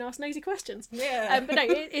platform and we can ask nosy questions. Yeah. But no,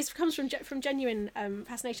 it comes from genuine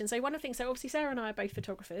fascination. So one of the things, so obviously Sarah and I are both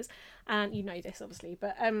photographers, and you know this obviously,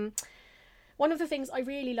 but one of the things I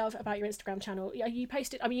really love about your Instagram channel, you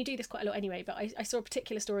posted, I mean, you do this quite a lot anyway, but I saw a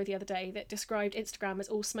particular story the other day that described Instagram as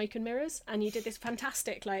all smoke and mirrors, and you did this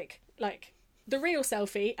fantastic like the real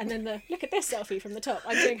selfie and then the look at this selfie from the top.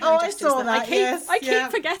 I'm doing hand gestures. I saw that. I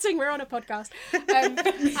keep forgetting we're on a podcast. And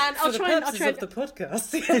I'll try of the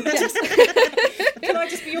podcast. Can I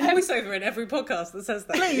just be your voiceover in every podcast that says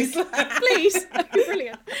that? Please.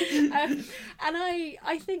 Brilliant. And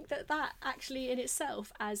I think that actually in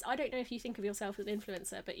itself, as I don't know if you think of yourself as an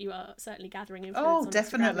influencer, but you are certainly gathering influence. Oh,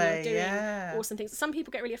 definitely. Instagram, doing awesome things. Some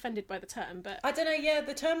people get really offended by the term, but I don't know. Yeah,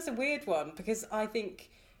 the term's a weird one because I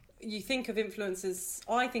think. You think of influencers,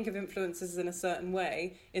 I think of influencers in a certain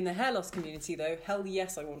way. In the hair loss community, though, hell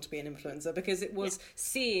yes, I want to be an influencer because it was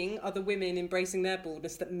seeing other women embracing their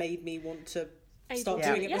baldness that made me want to start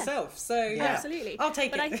doing it myself. So, absolutely. I'll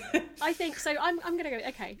take it. I think, so I'm going to go,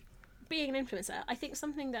 okay, being an influencer, I think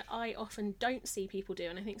something that I often don't see people do,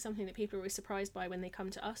 and I think something that people are always surprised by when they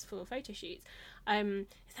come to us for photo shoots, is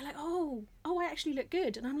they're like, oh, I actually look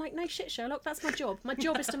good. And I'm like, no shit, Sherlock, that's my job. My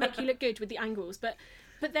job is to make you look good with the angles.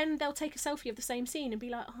 But then they'll take a selfie of the same scene and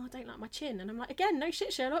be like, oh, I don't like my chin. And I'm like, again, no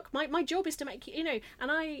shit, Sherlock. My job is to make you,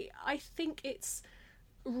 and I think it's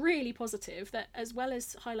really positive that as well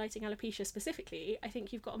as highlighting alopecia specifically, I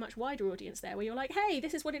think you've got a much wider audience there where you're like, hey,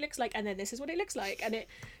 this is what it looks like, and then this is what it looks like. And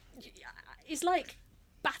it's like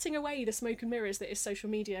batting away the smoke and mirrors that is social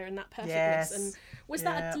media and that perfectness. And was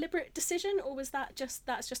that a deliberate decision, or was that's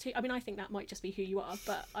just who, I mean, I think that might just be who you are,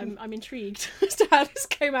 but I'm intrigued as to how this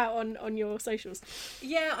came out on your socials.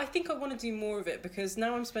 Yeah, I think I want to do more of it because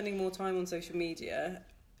now I'm spending more time on social media.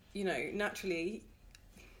 you know, naturally,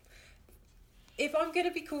 if I'm going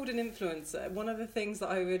to be called an influencer, one of the things that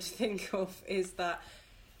I would think of is that,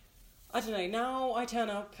 I don't know, now I turn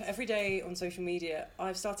up every day on social media,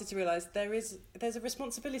 I've started to realise there's a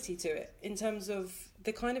responsibility to it in terms of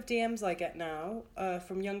the kind of DMs I get now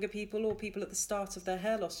from younger people or people at the start of their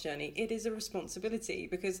hair loss journey. It is a responsibility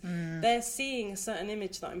because they're seeing a certain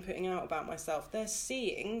image that I'm putting out about myself. They're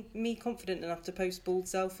seeing me confident enough to post bald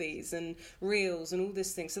selfies and reels and all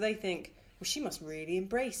this thing. So they think, well, she must really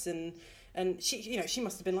embrace and she, you know, she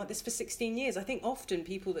must have been like this for 16 years. I think often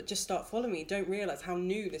people that just start following me don't realise how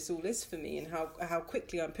new this all is for me and how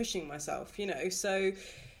quickly I'm pushing myself, you know. So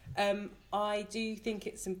I do think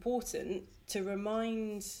it's important to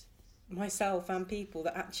remind myself and people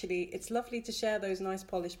that actually it's lovely to share those nice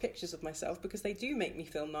polished pictures of myself because they do make me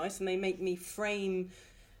feel nice and they make me frame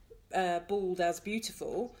bald as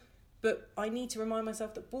beautiful. But I need to remind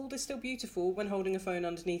myself that bald is still beautiful when holding a phone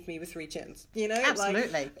underneath me with 3 chins. You know,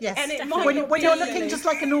 absolutely, yes. And it when you're looking just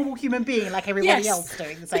like a normal human being, like everybody else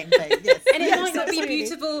doing the same thing. Yes. And it might not be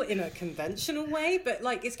beautiful in a conventional way, but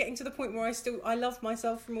like it's getting to the point where I love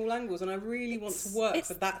myself from all angles, and I really want to work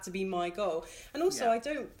for that to be my goal. And also, I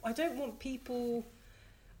don't want people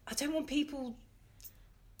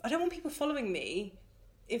following me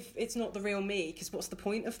if it's not the real me, because what's the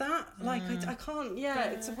point of that? Like I can't.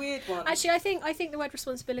 It's a weird one. Actually, I think the word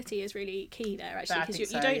responsibility is really key there. Actually,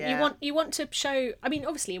 because you want to show. I mean,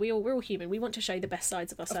 obviously, we're all human. We want to show the best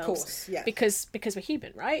sides of ourselves, of course, yeah. Because we're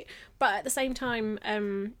human, right? But at the same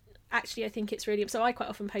time, actually, I think it's really. So I quite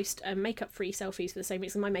often post makeup-free selfies for the same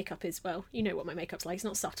reason. My makeup is, well, you know what my makeup's like. It's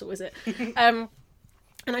not subtle, is it?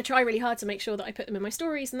 And I try really hard to make sure that I put them in my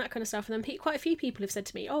stories and that kind of stuff. And then quite a few people have said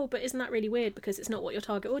to me, oh, but isn't that really weird because it's not what your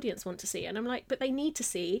target audience want to see? And I'm like, but they need to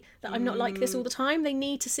see that I'm not like this all the time. They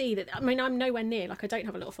need to see that. I mean, I'm nowhere near, like I don't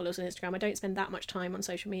have a lot of followers on Instagram. I don't spend that much time on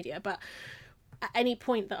social media. But at any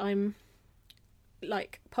point that I'm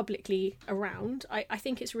like publicly around, I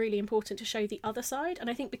think it's really important to show the other side.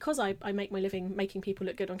 And I think because I make my living making people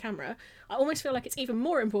look good on camera, I almost feel like it's even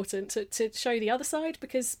more important to show the other side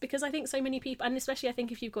because I think so many people, and especially I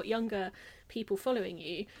think if you've got younger people following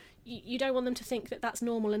you, you don't want them to think that that's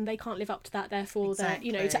normal and they can't live up to that, therefore that,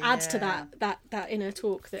 you know, to add to that inner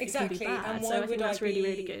talk that it can be bad. And so I think that's really,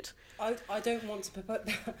 really good. I don't want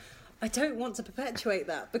to perpetuate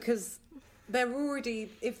that because they're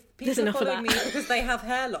already, if people are following me because they have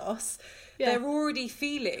hair loss, they're already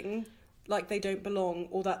feeling like they don't belong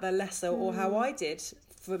or that they're lesser or how I did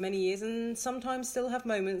for many years, and sometimes still have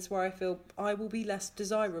moments where I feel I will be less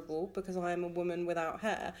desirable because I am a woman without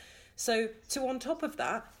hair. So to on top of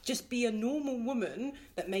that, just be a normal woman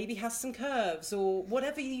that maybe has some curves or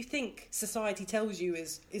whatever you think society tells you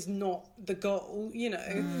is not the goal, you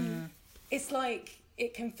know. It's like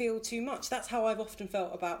it can feel too much. That's how I've often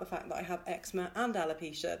felt about the fact that I have eczema and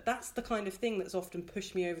alopecia. That's the kind of thing that's often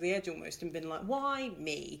pushed me over the edge almost and been like, why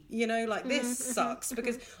me? You know, like this sucks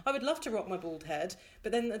because I would love to rock my bald head,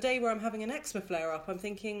 but then the day where I'm having an eczema flare up, I'm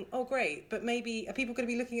thinking, oh great, but maybe are people going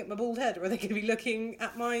to be looking at my bald head or are they going to be looking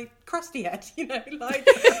at my crusty head? You know, like.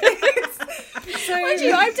 So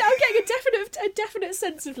I'm getting a definite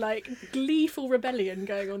sense of like gleeful rebellion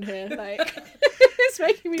going on here. Like it's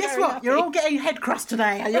making me. Guess very what? happy. You're all getting head cross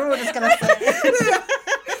today. You're all just going to say.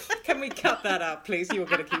 Can we cut that out, please? You're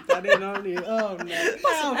going to keep that in, aren't you? Oh no.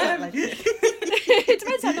 It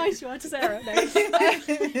depends how nice you are to Sarah. No.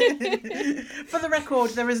 For the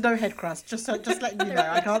record, there is no head crust. Just letting you know,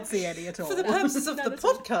 I can't see any at all. For the purposes of the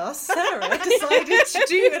podcast, Sarah decided to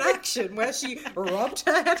do an action where she rubbed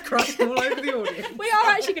her head crust all over the audience. We are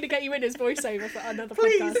actually going to get you in as voiceover for another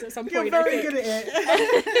podcast at some point. You're very good at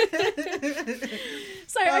it.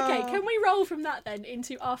 So, okay, can we roll from that then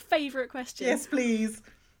into our favourite question? Yes, please.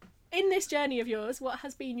 In this journey of yours, what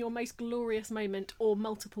has been your most glorious moment or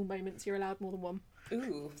multiple moments? You're allowed more than one.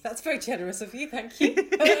 Ooh, that's very generous of you, thank you.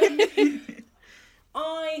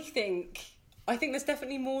 I think there's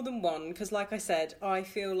definitely more than one because, like I said, I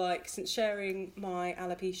feel like since sharing my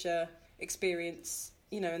alopecia experience,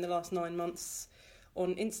 you know, in the last 9 months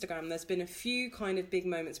on Instagram, there's been a few kind of big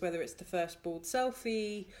moments, whether it's the first bald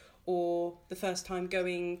selfie or the first time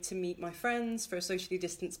going to meet my friends for a socially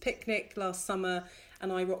distanced picnic last summer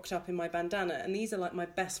and I rocked up in my bandana, and these are like my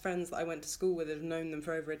best friends that I went to school with and have known them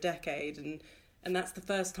for over a decade, and that's the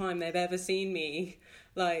first time they've ever seen me,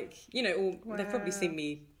 like, you know, or they've probably seen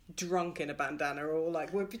me drunk in a bandana or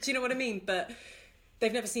like, do you know what I mean? But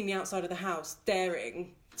they've never seen me outside of the house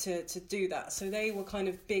daring to do that. So they were kind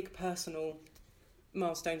of big personal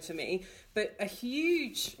milestone for me. But a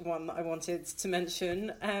huge one that I wanted to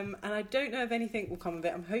mention, and I don't know if anything will come of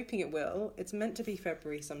it. I'm hoping it will. It's meant to be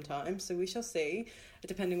February sometime, so we shall see,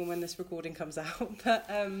 depending on when this recording comes out. But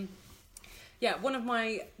yeah, one of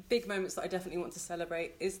my big moments that I definitely want to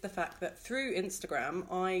celebrate is the fact that through Instagram,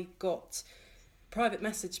 I got private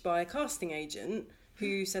message by a casting agent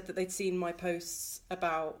who said that they'd seen my posts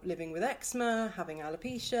about living with eczema, having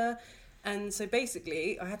alopecia. And so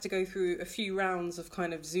basically I had to go through a few rounds of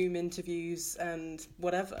kind of Zoom interviews and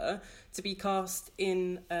whatever to be cast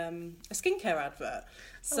in a skincare advert.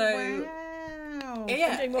 So wow. Yeah,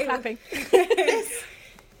 I'm doing more clapping.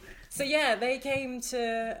 So yeah, they came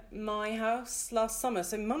to my house last summer,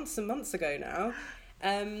 so months and months ago now.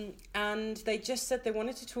 And they just said they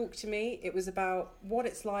wanted to talk to me. It was about what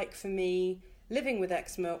it's like for me living with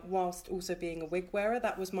eczema whilst also being a wig wearer.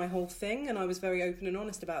 That was my whole thing, and I was very open and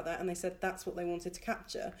honest about that, and they said that's what they wanted to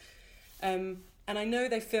capture. And I know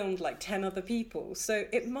they filmed like 10 other people, so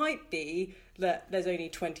it might be that there's only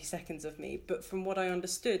 20 seconds of me, but from what I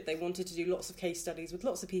understood, they wanted to do lots of case studies with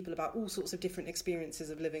lots of people about all sorts of different experiences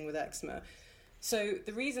of living with eczema. So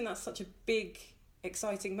the reason that's such a big,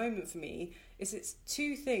 exciting moment for me is it's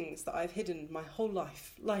two things that I've hidden my whole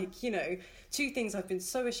life. Like, you know, two things I've been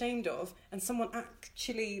so ashamed of, and someone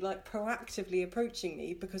actually like proactively approaching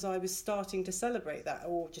me because I was starting to celebrate that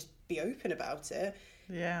or just be open about it.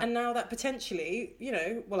 Yeah. And now that potentially, you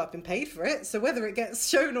know, well, I've been paid for it, so whether it gets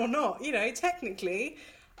shown or not, you know, technically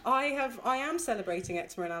I am celebrating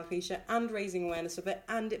eczema and alopecia and raising awareness of it,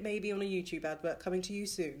 and it may be on a YouTube advert coming to you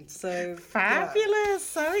soon. So fabulous, yeah.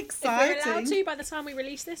 So exciting. If we're allowed to, by the time we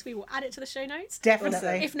release this, we will add it to the show notes.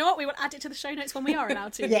 Definitely. If not, we will add it to the show notes when we are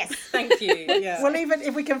allowed to. Yes. Thank you. Yeah. Well, even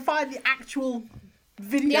if we can find the actual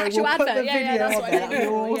video, The actual we'll advert, put the video that's on what there. I That'd be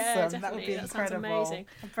mean. awesome. Yeah, That would definitely. be That sounds incredible. amazing.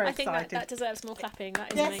 I'm very I think excited. that deserves more clapping.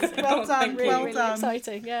 That is Yes, amazing. well done, Thank you. well Really done.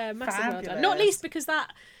 exciting. Yeah, massive well done. Fabulous. Not least because that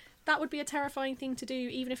would be a terrifying thing to do,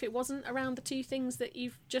 even if it wasn't around the two things that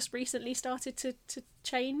you've just recently started to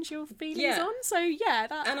change your feelings on. So yeah,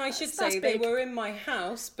 and I should say they were in my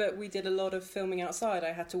house, but we did a lot of filming outside.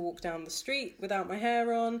 I had to walk down the street without my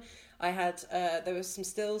hair on. I had there was some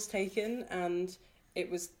stills taken, and it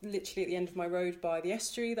was literally at the end of my road by the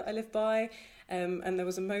estuary that I live by. And there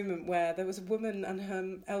was a moment where there was a woman and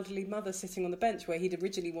her elderly mother sitting on the bench where he'd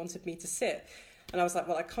originally wanted me to sit. And I was like,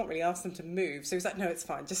 well, I can't really ask them to move. So he was like, no, it's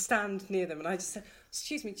fine. Just stand near them. And I just said,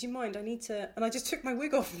 excuse me, do you mind? I need to... And I just took my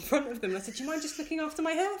wig off in front of them. And I said, do you mind just looking after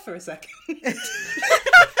my hair for a second? Because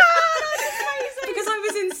I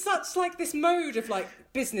was in such like this mode of like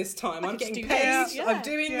business time. I'm getting paid. Yeah. I'm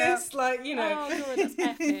doing this. Like, you know. Oh, God, that's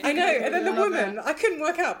epic. I know. And then the I love woman, I couldn't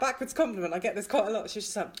work out, backwards compliment. I get this quite a lot. She's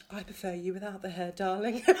just like, I prefer you without the hair,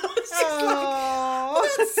 darling. And I was just like, well,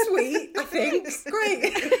 that's sweet, I think.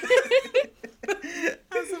 Great.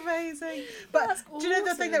 That's amazing. But That's do you know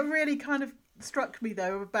the thing that awesome. really kind of struck me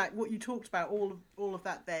though about what you talked about, all of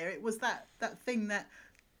that there? It was that thing that,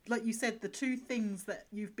 like you said, the two things that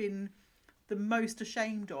you've been the most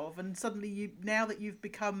ashamed of, and suddenly now that you've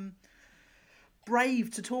become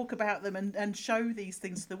brave to talk about them and show these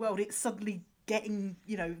things to the world, it's suddenly getting,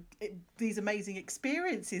 you know, these amazing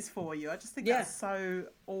experiences for you. I just think that's so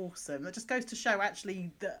awesome. That just goes to show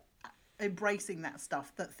actually that embracing that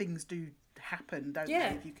stuff, that things do happen, don't they?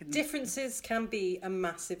 If you can... Differences can be a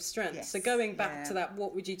massive strength. Yes. So going back to that,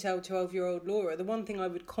 what would you tell 12-year-old Laura? The one thing I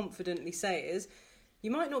would confidently say is, you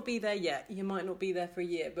might not be there yet, you might not be there for a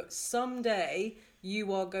year, but someday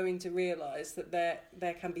you are going to realise that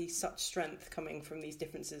there can be such strength coming from these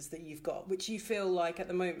differences that you've got, which you feel like at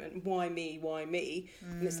the moment, why me?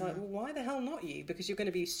 And it's like, well, why the hell not you? Because you're going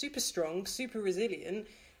to be super strong, super resilient,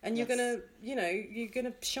 and you're going to, you know, you're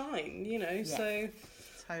going to shine, you know, so...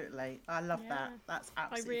 Totally. I love that. That's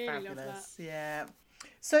absolutely really fabulous. love that. Yeah.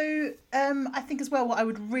 So I think as well, what I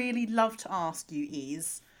would really love to ask you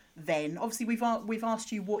is then, obviously we've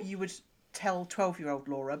asked you what you would tell 12-year-old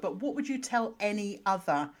Laura, but what would you tell any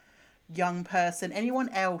other young person, anyone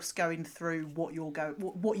else going through what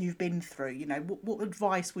you've been through? You know, what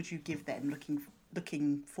advice would you give them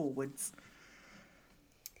looking forwards?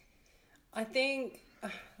 I think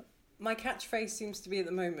my catchphrase seems to be at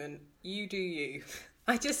the moment, you do you.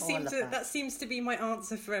 I just that seems to be my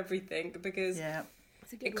answer for everything, because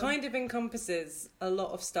it kind of encompasses a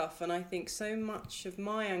lot of stuff, and I think so much of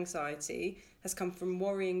my anxiety has come from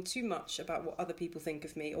worrying too much about what other people think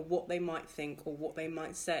of me, or what they might think, or what they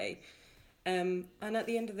might say. And at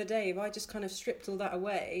the end of the day, if I just kind of stripped all that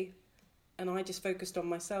away and I just focused on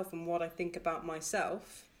myself and what I think about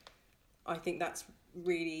myself, I think that's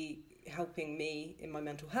really helping me in my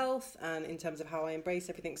mental health and in terms of how I embrace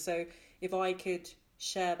everything. So if I could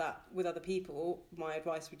share that with other people, my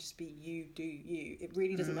advice would just be you do you. It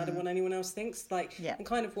really doesn't matter what anyone else thinks. Like, and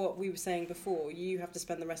kind of what we were saying before, you have to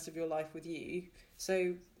spend the rest of your life with you.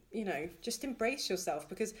 So, you know, just embrace yourself,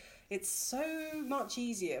 because it's so much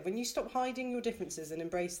easier when you stop hiding your differences and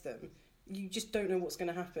embrace them. You just don't know what's going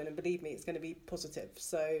to happen, and believe me, it's going to be positive.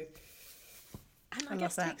 So, and I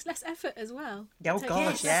guess it takes less effort as well. Oh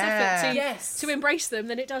gosh, to embrace them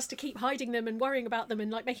than it does to keep hiding them and worrying about them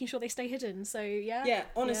and like making sure they stay hidden. So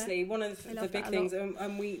honestly, one of the big things,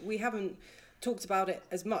 and we haven't talked about it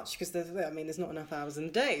as much because there's not enough hours in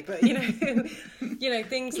a day, but you know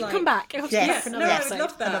things like come back. I would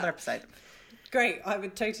love that. Another episode. Great, I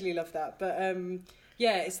would totally love that. But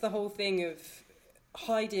it's the whole thing of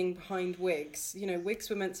hiding behind wigs. You know, wigs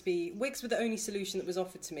were the only solution that was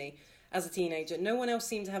offered to me as a teenager. No one else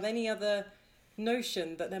seemed to have any other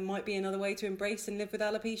notion that there might be another way to embrace and live with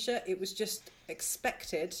alopecia. It was just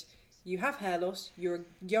expected. You have hair loss, you're a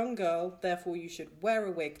young girl, therefore you should wear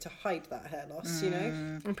a wig to hide that hair loss, you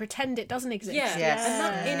know? And pretend it doesn't exist. Yeah, yes. And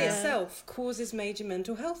that in itself causes major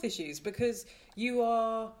mental health issues, because you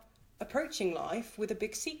are approaching life with a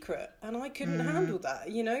big secret, and I couldn't handle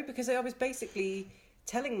that, you know, because I was basically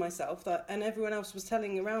telling myself that, and everyone else was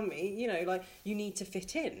telling around me, you know, like, you need to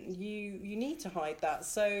fit in, you need to hide that.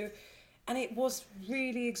 So, and it was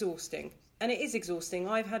really exhausting, and it is exhausting.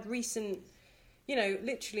 I've had recent, you know,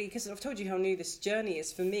 literally, because I've told you how new this journey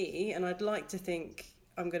is for me, and I'd like to think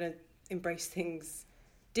I'm going to embrace things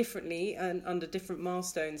differently and under different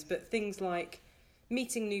milestones, but things like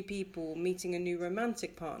meeting new people, meeting a new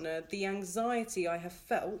romantic partner, the anxiety I have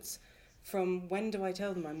felt from when do I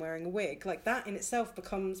tell them I'm wearing a wig, like that in itself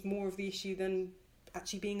becomes more of the issue than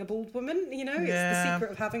actually being a bald woman, you know? It's the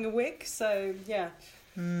secret of having a wig. So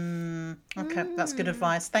okay, that's good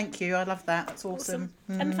advice. Thank you. I love that. That's awesome.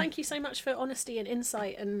 And thank you so much for honesty and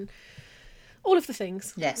insight and all of the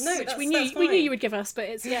things. Yes, which we knew you would give us, but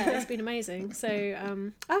it's been amazing. So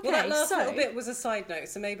okay, well, that last little bit was a side note,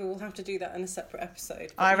 so maybe we'll have to do that in a separate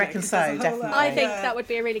episode. I reckon so, definitely. I think that would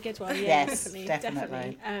be a really good one. Yeah, yes,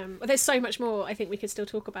 definitely. Well, there's so much more I think we could still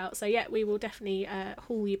talk about. So we will definitely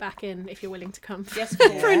haul you back in if you're willing to come. Yes,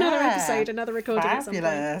 for another episode, another recording. Fabulous.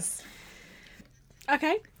 At some point.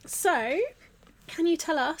 Okay, so can you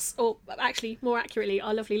tell us, or actually more accurately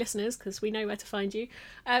our lovely listeners, because we know where to find you,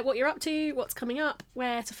 what you're up to, what's coming up,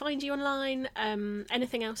 where to find you online,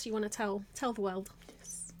 anything else you want to tell the world?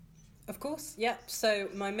 Yes. Of course, yep. So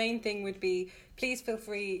my main thing would be, please feel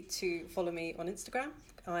free to follow me on Instagram.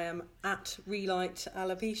 I am at Relight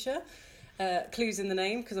Alopecia. Clues in the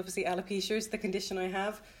name, because obviously alopecia is the condition I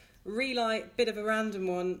have. Relight, bit of a random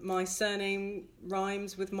one. My surname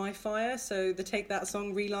rhymes with my fire, so the Take That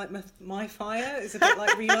song, Relight My Fire, is a bit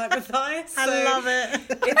like Relight Matthias. So I love it.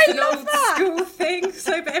 It's an old school thing.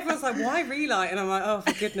 So, but everyone's like, why Relight? And I'm like, oh,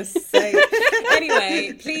 for goodness sake.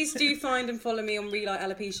 Anyway, please do find and follow me on Relight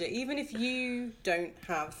Alopecia. Even if you don't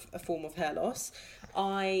have a form of hair loss,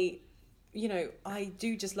 I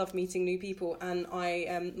do just love meeting new people, and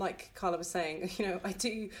I, like Carla was saying, you know, I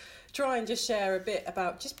do try and just share a bit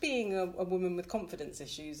about just being a woman with confidence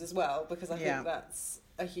issues as well, because I think that's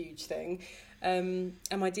a huge thing. And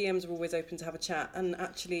my DMs are always open to have a chat, and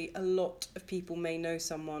actually a lot of people may know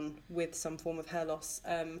someone with some form of hair loss.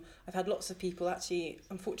 I've had lots of people, actually,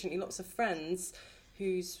 unfortunately, lots of friends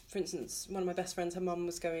who's, for instance, one of my best friends, her mum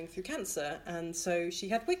was going through cancer, and so she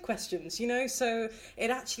had wig questions, you know, so it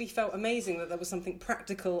actually felt amazing that there was something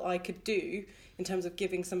practical I could do in terms of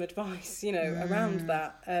giving some advice, you know, around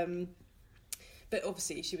that. But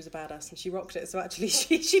obviously she was a badass and she rocked it, so actually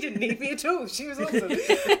she didn't need me at all. She was awesome. So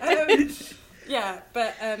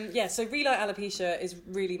Relight Alopecia is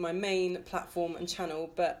really my main platform and channel,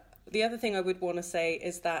 but the other thing I would want to say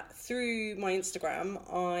is that through my Instagram,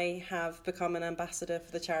 I have become an ambassador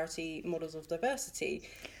for the charity Models of Diversity.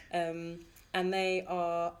 And they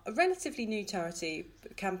are a relatively new charity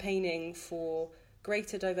campaigning for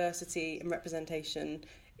greater diversity and representation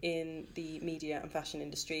in the media and fashion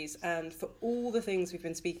industries. And for all the things we've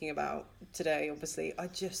been speaking about today, obviously, I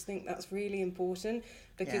just think that's really important,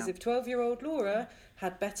 because if 12-year-old Laura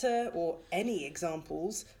had better or any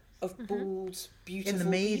examples of bald, beautiful in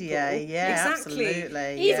the media, people. Exactly.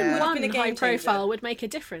 Absolutely. Even one high profile would make a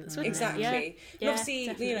difference, wouldn't it? And obviously,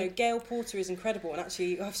 definitely. You know, Gail Porter is incredible, and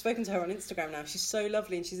actually I've spoken to her on Instagram now. She's so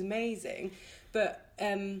lovely and she's amazing. But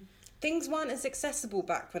things weren't as accessible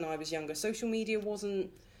back when I was younger. Social media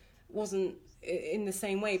wasn't in the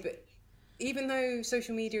same way. But even though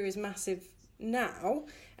social media is massive now,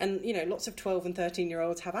 and you know, lots of 12 and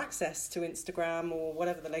 13-year-olds have access to Instagram or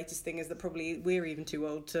whatever the latest thing is that probably we're even too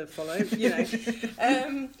old to follow, you know.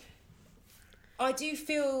 I do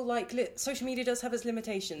feel like social media does have its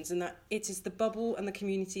limitations, and that it is the bubble and the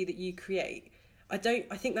community that you create. I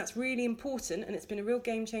think that's really important, and it's been a real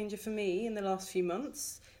game changer for me in the last few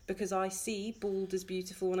months, because I see bald as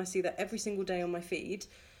beautiful, and I see that every single day on my feed.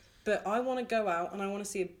 But I want to go out and I want to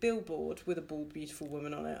see a billboard with a bald, beautiful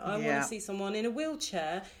woman on it. I want to see someone in a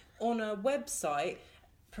wheelchair on a website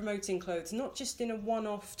promoting clothes, not just in a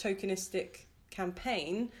one-off tokenistic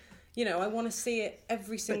campaign. You know, I want to see it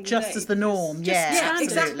every single day. Just as the norm, exactly.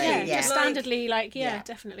 Standardly,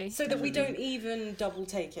 definitely. So that we don't even double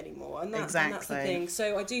take anymore. And that's the thing.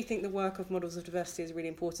 So I do think the work of Models of Diversity is really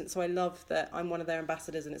important. So I love that I'm one of their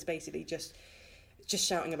ambassadors, and it's basically just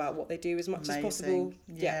shouting about what they do as much as possible.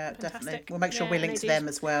 Yeah, definitely. We'll make sure we link to them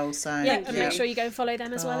as well. So and make sure you go and follow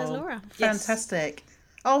them as well as Laura. Fantastic.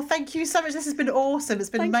 Oh, thank you so much. This has been awesome.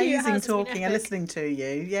 It's been amazing talking and listening to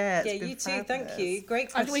you. Yeah, you too. Thank you.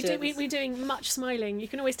 Great questions. We're doing much smiling. You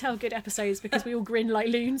can always tell good episodes because we all grin like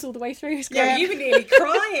loons all the way through. Yeah, you were nearly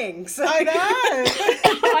crying. So. I know.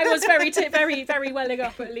 I was very, very welling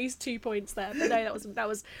up at least 2 points there. But no, that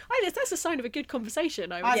was. That's a sign of a good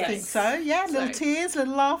conversation. I think so. Yeah, little tears,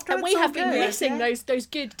 little laughter. And we have been missing those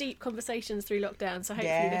good deep conversations through lockdown. So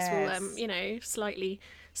hopefully this will,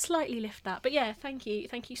 slightly lift that. But yeah, thank you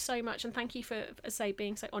so much, and thank you for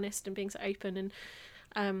being so honest and being so open,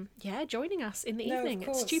 and joining us in the evening.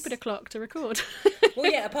 It's stupid o'clock to record. Well,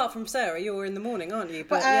 yeah, apart from Sarah, you're in the morning, aren't you?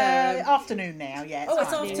 But afternoon now. It's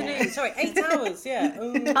afternoon. Sorry, 8 hours. Yeah.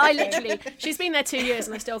 I literally, she's been there 2 years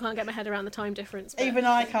and I still can't get my head around the time difference. But, even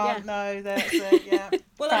I can't know. That's it. Yeah.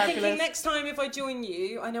 Well, I'm thinking next time if I join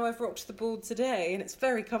you, I know I've rocked the bald today and it's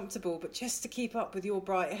very comfortable, but just to keep up with your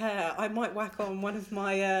bright hair, I might whack on one of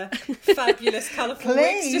my fabulous colourful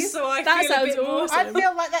wigs, just so I feel a bit more awesome. I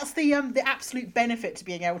feel like that's the absolute benefit to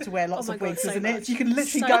being able to wear lots of wigs, isn't it? You can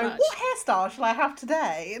literally go, what hairstyle shall I have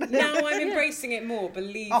today? Now I'm embracing it more,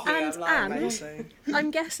 believe me.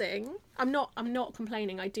 I'm guessing, I'm not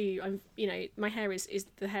complaining. My hair is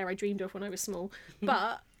the hair I dreamed of when I was small,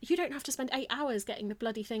 but you don't have to spend 8 hours getting the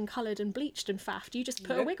bloody thing coloured and bleached and faffed. You just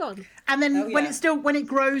put a wig on. And then when it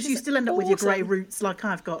grows, you still end up with your grey roots like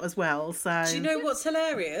I've got as well. So do you know what's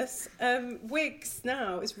hilarious? Wigs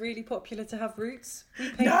now, it's really popular to have roots. We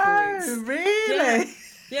pay for roots. Really?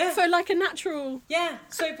 Yeah. For like a natural. Yeah.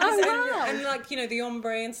 So and like, the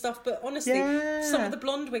ombre and stuff, but honestly, some of the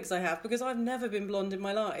blonde wigs I have, because I've never been blonde in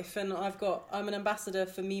my life, and I'm an ambassador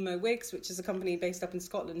for Mimo Wigs, which is a company based up in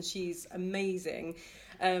Scotland. She's amazing.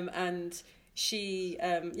 And she,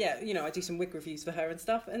 I do some wig reviews for her and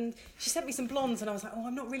stuff, and she sent me some blondes, and I was like,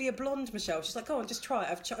 I'm not really a blonde, Michelle. She's like, go on, just try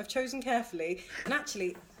it. I've chosen carefully, and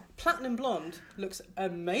actually, platinum blonde looks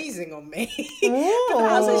amazing on me.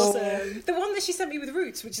 Awesome. The one that she sent me with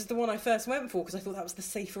roots, which is the one I first went for because I thought that was the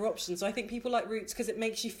safer option. So I think people like roots because it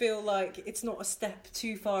makes you feel like it's not a step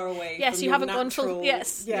too far away. Yes, from you haven't natural... gone full.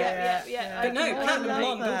 Yes, yeah. But no, platinum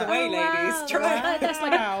blonde all the way, ladies.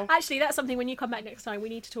 Try. Actually, that's something when you come back next time. We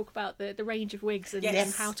need to talk about the range of wigs and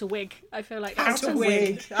how to wig. I feel like how to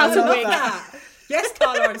wig. That. Yes,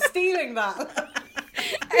 Carla, I'm stealing that.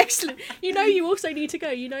 Excellent. You also need to go.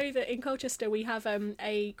 You know that in Colchester we have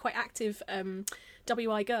a quite active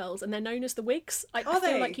WI Girls, and they're known as the Wigs. I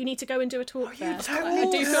feel like you need to go and do a talk there. I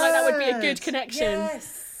do feel like that would be a good connection.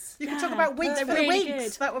 Yes. You can talk about wigs for really the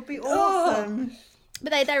wigs. Good. That would be awesome.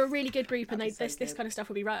 But they're a really good group, and this kind of stuff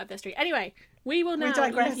will be right up their street. Anyway, we will now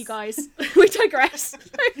leave you guys. We digress.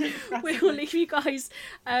 We will leave you guys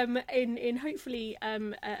in hopefully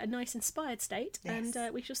a nice inspired state, and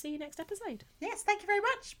we shall see you next episode. Yes, thank you very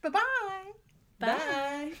much. Bye-bye.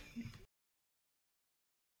 Bye.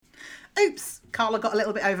 Oops, Carla got a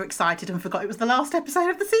little bit overexcited and forgot it was the last episode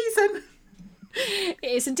of the season. It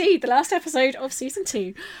is indeed the last episode of season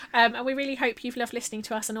 2, and we really hope you've loved listening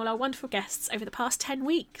to us and all our wonderful guests over the past 10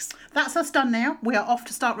 weeks. That's us done now. We are off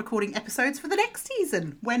to start recording episodes for the next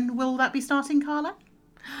season. When will that be starting, Carla?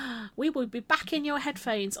 We will be back in your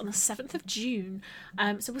headphones on the 7th of June,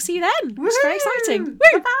 so we'll see you then. It's very exciting.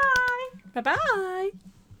 Woo! Bye-bye. Bye-bye.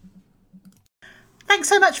 Thanks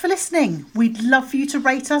so much for listening. We'd love for you to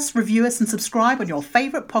rate us, review us and subscribe on your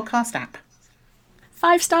favourite podcast app.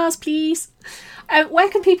 5 stars, please. Where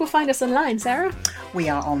can people find us online, Sarah? We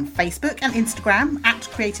are on Facebook and Instagram at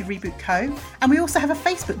Creative Reboot Co. And we also have a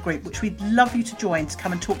Facebook group, which we'd love you to join to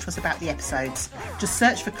come and talk to us about the episodes. Just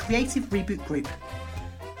search for Creative Reboot Group.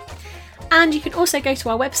 And you can also go to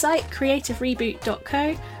our website,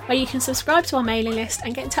 creativereboot.co, where you can subscribe to our mailing list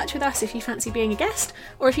and get in touch with us if you fancy being a guest,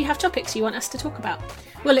 or if you have topics you want us to talk about.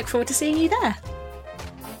 We'll look forward to seeing you there.